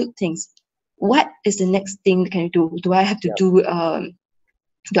may overlook things. What is the next thing can you do? Do I have to do?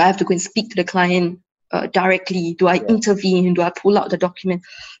 Do I have to go and speak to the client directly? Do I intervene? Do I pull out the document?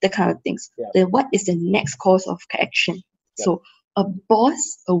 That kind of things. Then what is the next course of action? So a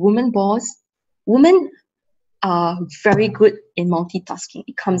woman boss, women are very good in multitasking.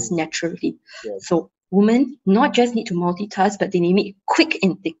 It comes naturally. So women not just need to multitask, but they need to be quick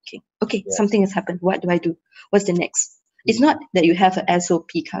in thinking. Okay, something has happened. What do I do? What's the next? It's not that you have an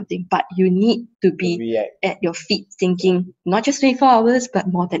SOP kind of thing, but you need to be at your feet thinking not just 24 hours, but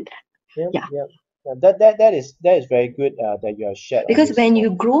more than that. That is very good that you have shared. Because when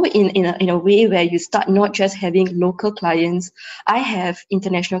you grow in a way where you start not just having local clients, I have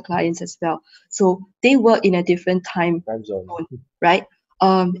international clients as well. So they work in a different time zone, right?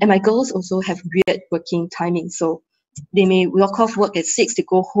 And my girls also have weird working timing. So they may walk off work at 6 to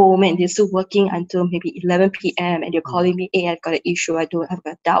go home, and they're still working until maybe 11 p.m. and they're calling me, hey, I've got an issue, I've got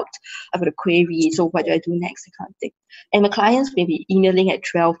a doubt, I've got a query, so what do I do next, that kind of thing. And my clients may be emailing at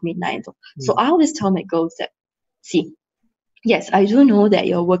 12 midnight. So I always tell my girls that, see, yes, I do know that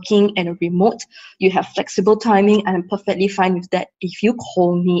you're working at a remote, you have flexible timing, and I'm perfectly fine with that if you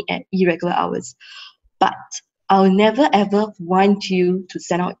call me at irregular hours. But I'll never ever want you to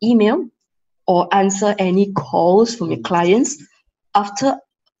send out email or answer any calls from your clients after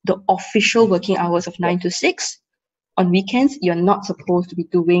the official working hours of 9 to 6. On weekends, you're not supposed to be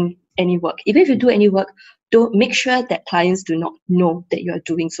doing any work. Even if you do any work, don't make sure that clients do not know that you are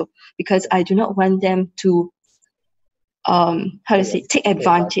doing so, because I do not want them to take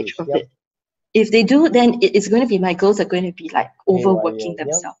advantage of it. If they do, then it's going to be, my girls are going to be like overworking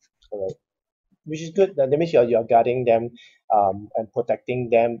themselves. Which is good. That means you're guarding them and protecting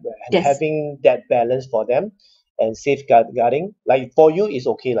them and having that balance for them and safeguarding. Like for you, it's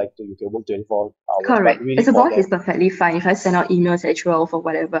okay. Like you can work 24 hours. Correct. Really as a boss, it's perfectly fine if I send out emails at 12 or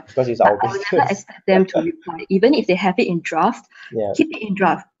whatever. Because it's our business. I will never expect them to reply. Even if they have it in draft, keep it in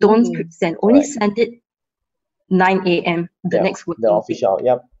draft. Don't send. Only send it 9 a.m. the next working the official.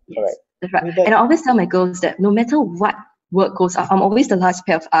 day. Correct. That's right. And I always tell my girls that no matter what work goes up, I'm always the last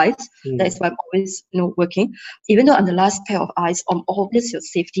pair of eyes. That's why I'm always working. Even though I'm the last pair of eyes, I'm always your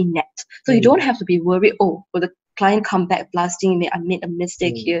safety net. So you don't have to be worried, oh, will the client come back blasting me? I made a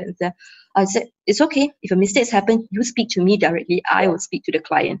mistake here and there. I said, it's okay. If a mistake happen, you speak to me directly. I will speak to the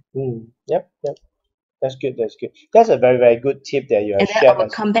client. Yep. That's good. That's a very, very good tip that you have shared. And then I will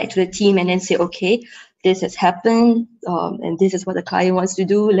come back to the team and then say, okay, this has happened, and this is what the client wants to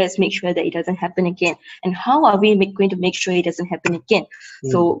do. Let's make sure that it doesn't happen again. And how are we going to make sure it doesn't happen again?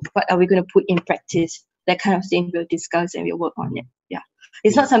 So what are we going to put in practice? That kind of thing we'll discuss and we'll work on it. Yeah.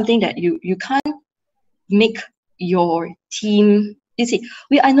 It's not something that you can't make your team. You see,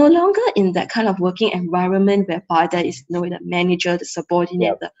 we are no longer in that kind of working environment whereby there is the manager, the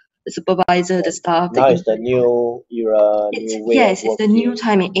subordinate, the supervisor, the staff. Now it's the new era, new way Yes, of it's the new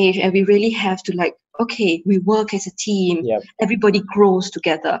time and age, and we really have to okay, we work as a team. Everybody grows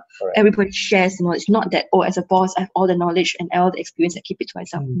together. Correct. Everybody shares the knowledge. Not that, as a boss, I have all the knowledge and all the experience, I keep it to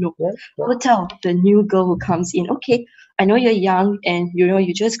myself. No. I will tell the new girl who comes in, okay, I know you're young and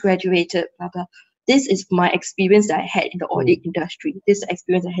you just graduated, blah, blah. This is my experience that I had in the audit industry. This is the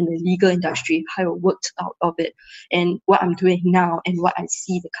experience I had in the legal industry, how I worked out of it, and what I'm doing now, and what I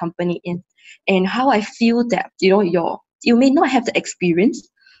see the company in, and how I feel that you may not have the experience,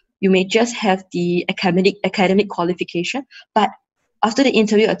 you may just have the academic qualification, but after the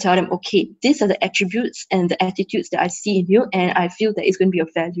interview, I tell them, okay, these are the attributes and the attitudes that I see in you, and I feel that it's going to be of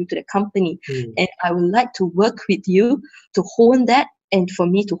value to the company, and I would like to work with you to hone that, and for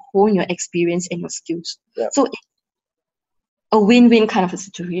me to hone your experience and your skills. So a win-win kind of a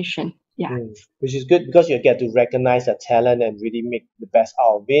situation. Which is good because you get to recognize the talent and really make the best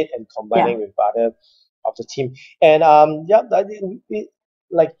out of it and combine it with other of the team. And I think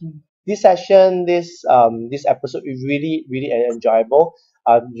like this session, this episode is really, really enjoyable.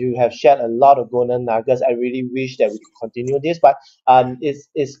 You have shared a lot of golden nuggets. I really wish that we could continue this, but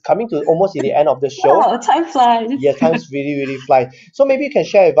it's coming to almost in the end of the show. Wow, time flies. Yeah, time's really, really flies. So maybe you can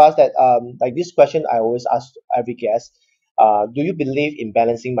share with us that like this question I always ask every guest. Do you believe in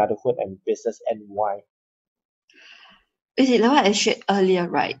balancing motherhood and business, and why? Is it like what I shared earlier,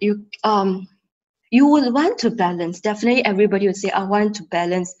 right? You will want to balance. Definitely everybody will say, I want to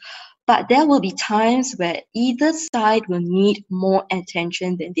balance. But there will be times where either side will need more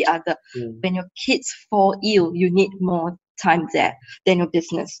attention than the other. When your kids fall ill, you need more time there than your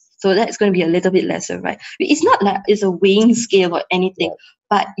business. So that's going to be a little bit lesser, right? It's not like it's a weighing scale or anything,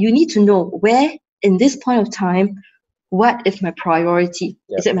 but you need to know where in this point of time, what is my priority?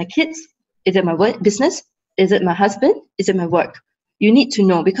 Is it my kids? Is it my work, business? Is it my husband? Is it my work? You need to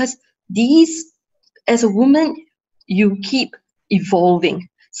know, because as a woman, you keep evolving.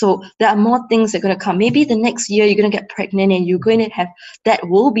 So there are more things that are going to come. Maybe the next year you're going to get pregnant and you're going to have, that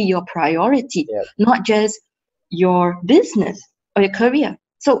will be your priority, not just your business or your career.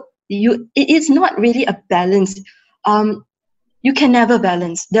 So it is not really a balance. You can never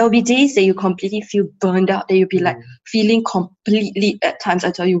balance. There will be days that you completely feel burned out, that you'll be feeling completely, at times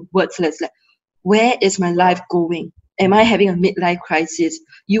I tell you, worthless. Like, where is my life going? Am I having a midlife crisis?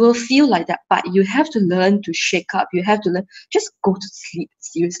 You will feel like that, but you have to learn to shake up. You have to learn, just go to sleep,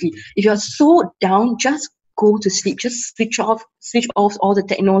 seriously. If you're so down, just go to sleep. Just switch off all the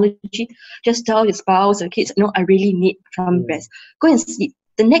technology. Just tell your spouse or kids, no, I really need some rest. Go and sleep.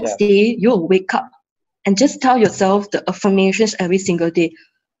 The next day, you'll wake up and just tell yourself the affirmations every single day.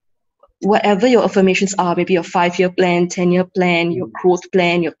 Whatever your affirmations are, maybe your 5-year plan, 10-year plan, your growth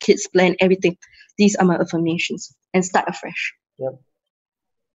plan, your kids plan, everything. These are my affirmations, and start afresh.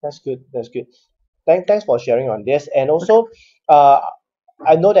 That's good. Thanks for sharing on this. And also,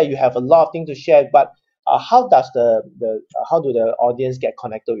 I know that you have a lot of things to share, but how do the audience get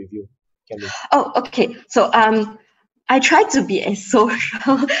connected with you, Kelly? Oh, okay. So I try to be as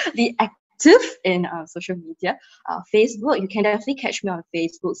socially active in social media. Facebook, you can definitely catch me on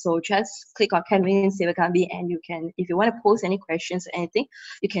Facebook. So just click on Kenwin Sivakambi, and you can, if you want to post any questions or anything,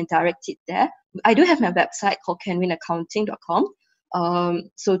 you can direct it there. I do have my website called kenwinaccounting.com.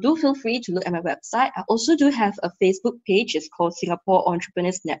 So do feel free to look at my website. I also do have a Facebook page. It's called Singapore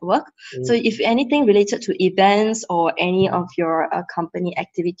Entrepreneurs Network. So if anything related to events or any of your company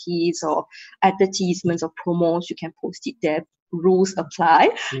activities or advertisements or promos, you can post it there. Rules apply.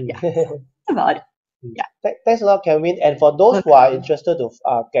 About it. Thanks a lot, Kenwin. And for those who are interested to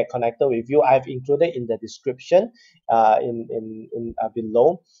get connected with you, I've included in the description in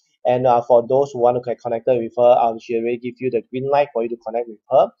below. And for those who want to get connected with her, she already give you the green light for you to connect with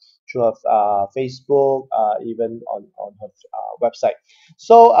her through her Facebook, even on her website.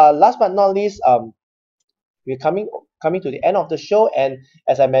 So last but not least, we're coming to the end of the show, and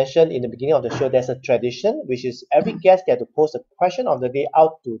as I mentioned in the beginning of the show, there's a tradition, which is every guest get to post a question of the day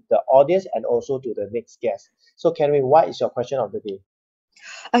out to the audience and also to the next guest. So Kenwin, what is your question of the day?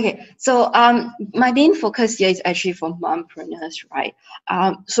 Okay, so my main focus here is actually for mompreneurs, right?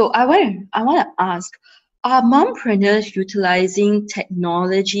 So I want to ask, are mompreneurs utilizing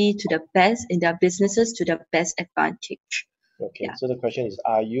technology to the best in their businesses to the best advantage? Okay, so the question is,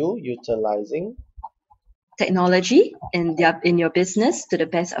 are you utilizing technology in your business to the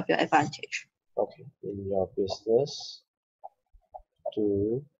best of your advantage? Okay, in your business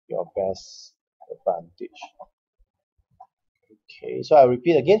to your best advantage. Okay, so I'll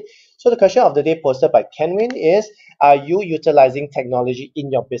repeat again. So the question of the day posted by Kenwin is, are you utilizing technology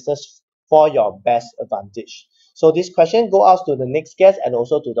in your business for your best advantage? So this question go out to the next guest and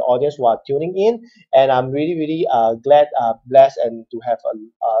also to the audience who are tuning in. And I'm really glad, blessed, and to have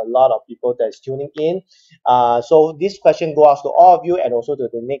a lot of people that's tuning in. So this question go out to all of you and also to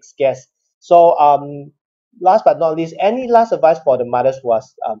the next guest. So last but not least, any last advice for the mothers who are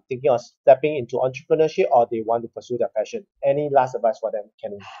thinking of stepping into entrepreneurship or they want to pursue their passion? Any last advice for them,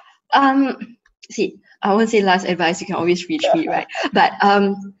 Kenny? See, I won't say last advice, you can always reach me, right? But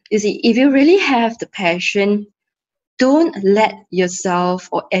you see, if you really have the passion, don't let yourself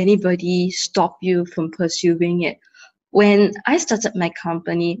or anybody stop you from pursuing it. When I started my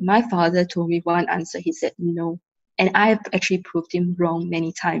company, my father told me one answer. He said no. And I've actually proved him wrong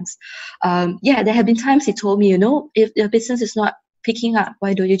many times. Yeah, there have been times he told me, if your business is not picking up,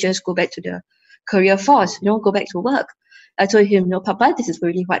 why don't you just go back to the career force, go back to work. I told him, no, Papa, this is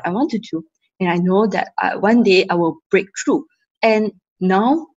really what I want to do. And I know that one day I will break through. And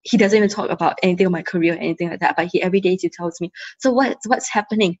now he doesn't even talk about anything of my career or anything like that. But every day he tells me, so what's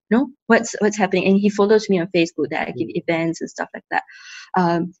happening? What's happening? And he follows me on Facebook that I give events and stuff like that.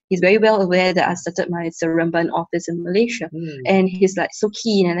 He's very well aware that I started my Seremban office in Malaysia. And he's like so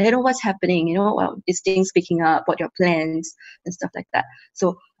keen, and I don't know what's happening, is things picking up, what your plans and stuff like that.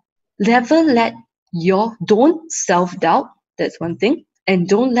 So never don't self-doubt, that's one thing, and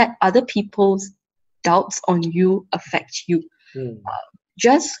don't let other people's doubts on you affect you.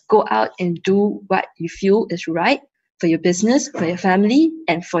 Just go out and do what you feel is right for your business, for your family,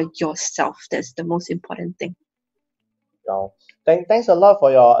 and for yourself. That's the most important thing. Thanks a lot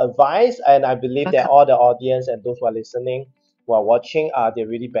for your advice, and I believe that all the audience and those who are listening, who are watching, they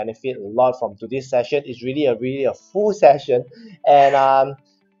really benefit a lot from today's session. It's really a full session, and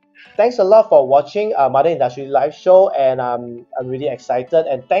thanks a lot for watching Mother Industry Live Show, and I'm really excited.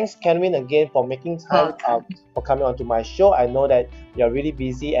 And thanks, Kenwin, again for making time for coming onto my show. I know that you're really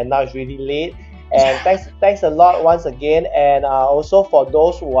busy and now it's really late. And thanks a lot once again. And also for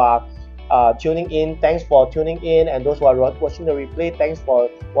those who are tuning in, thanks for tuning in. And those who are watching the replay, thanks for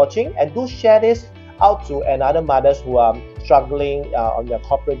watching. And do share this out to another mothers who are struggling on their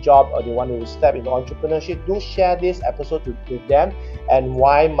corporate job or they want to step into entrepreneurship. Do share this episode with them and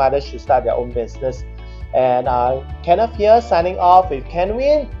why mothers should start their own business. And Kenneth here signing off with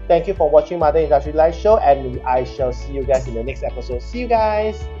Kenwin. Thank you for watching Mother Industry Live Show, and I shall see you guys in the next episode. See you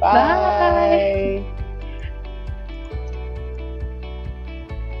guys. Bye.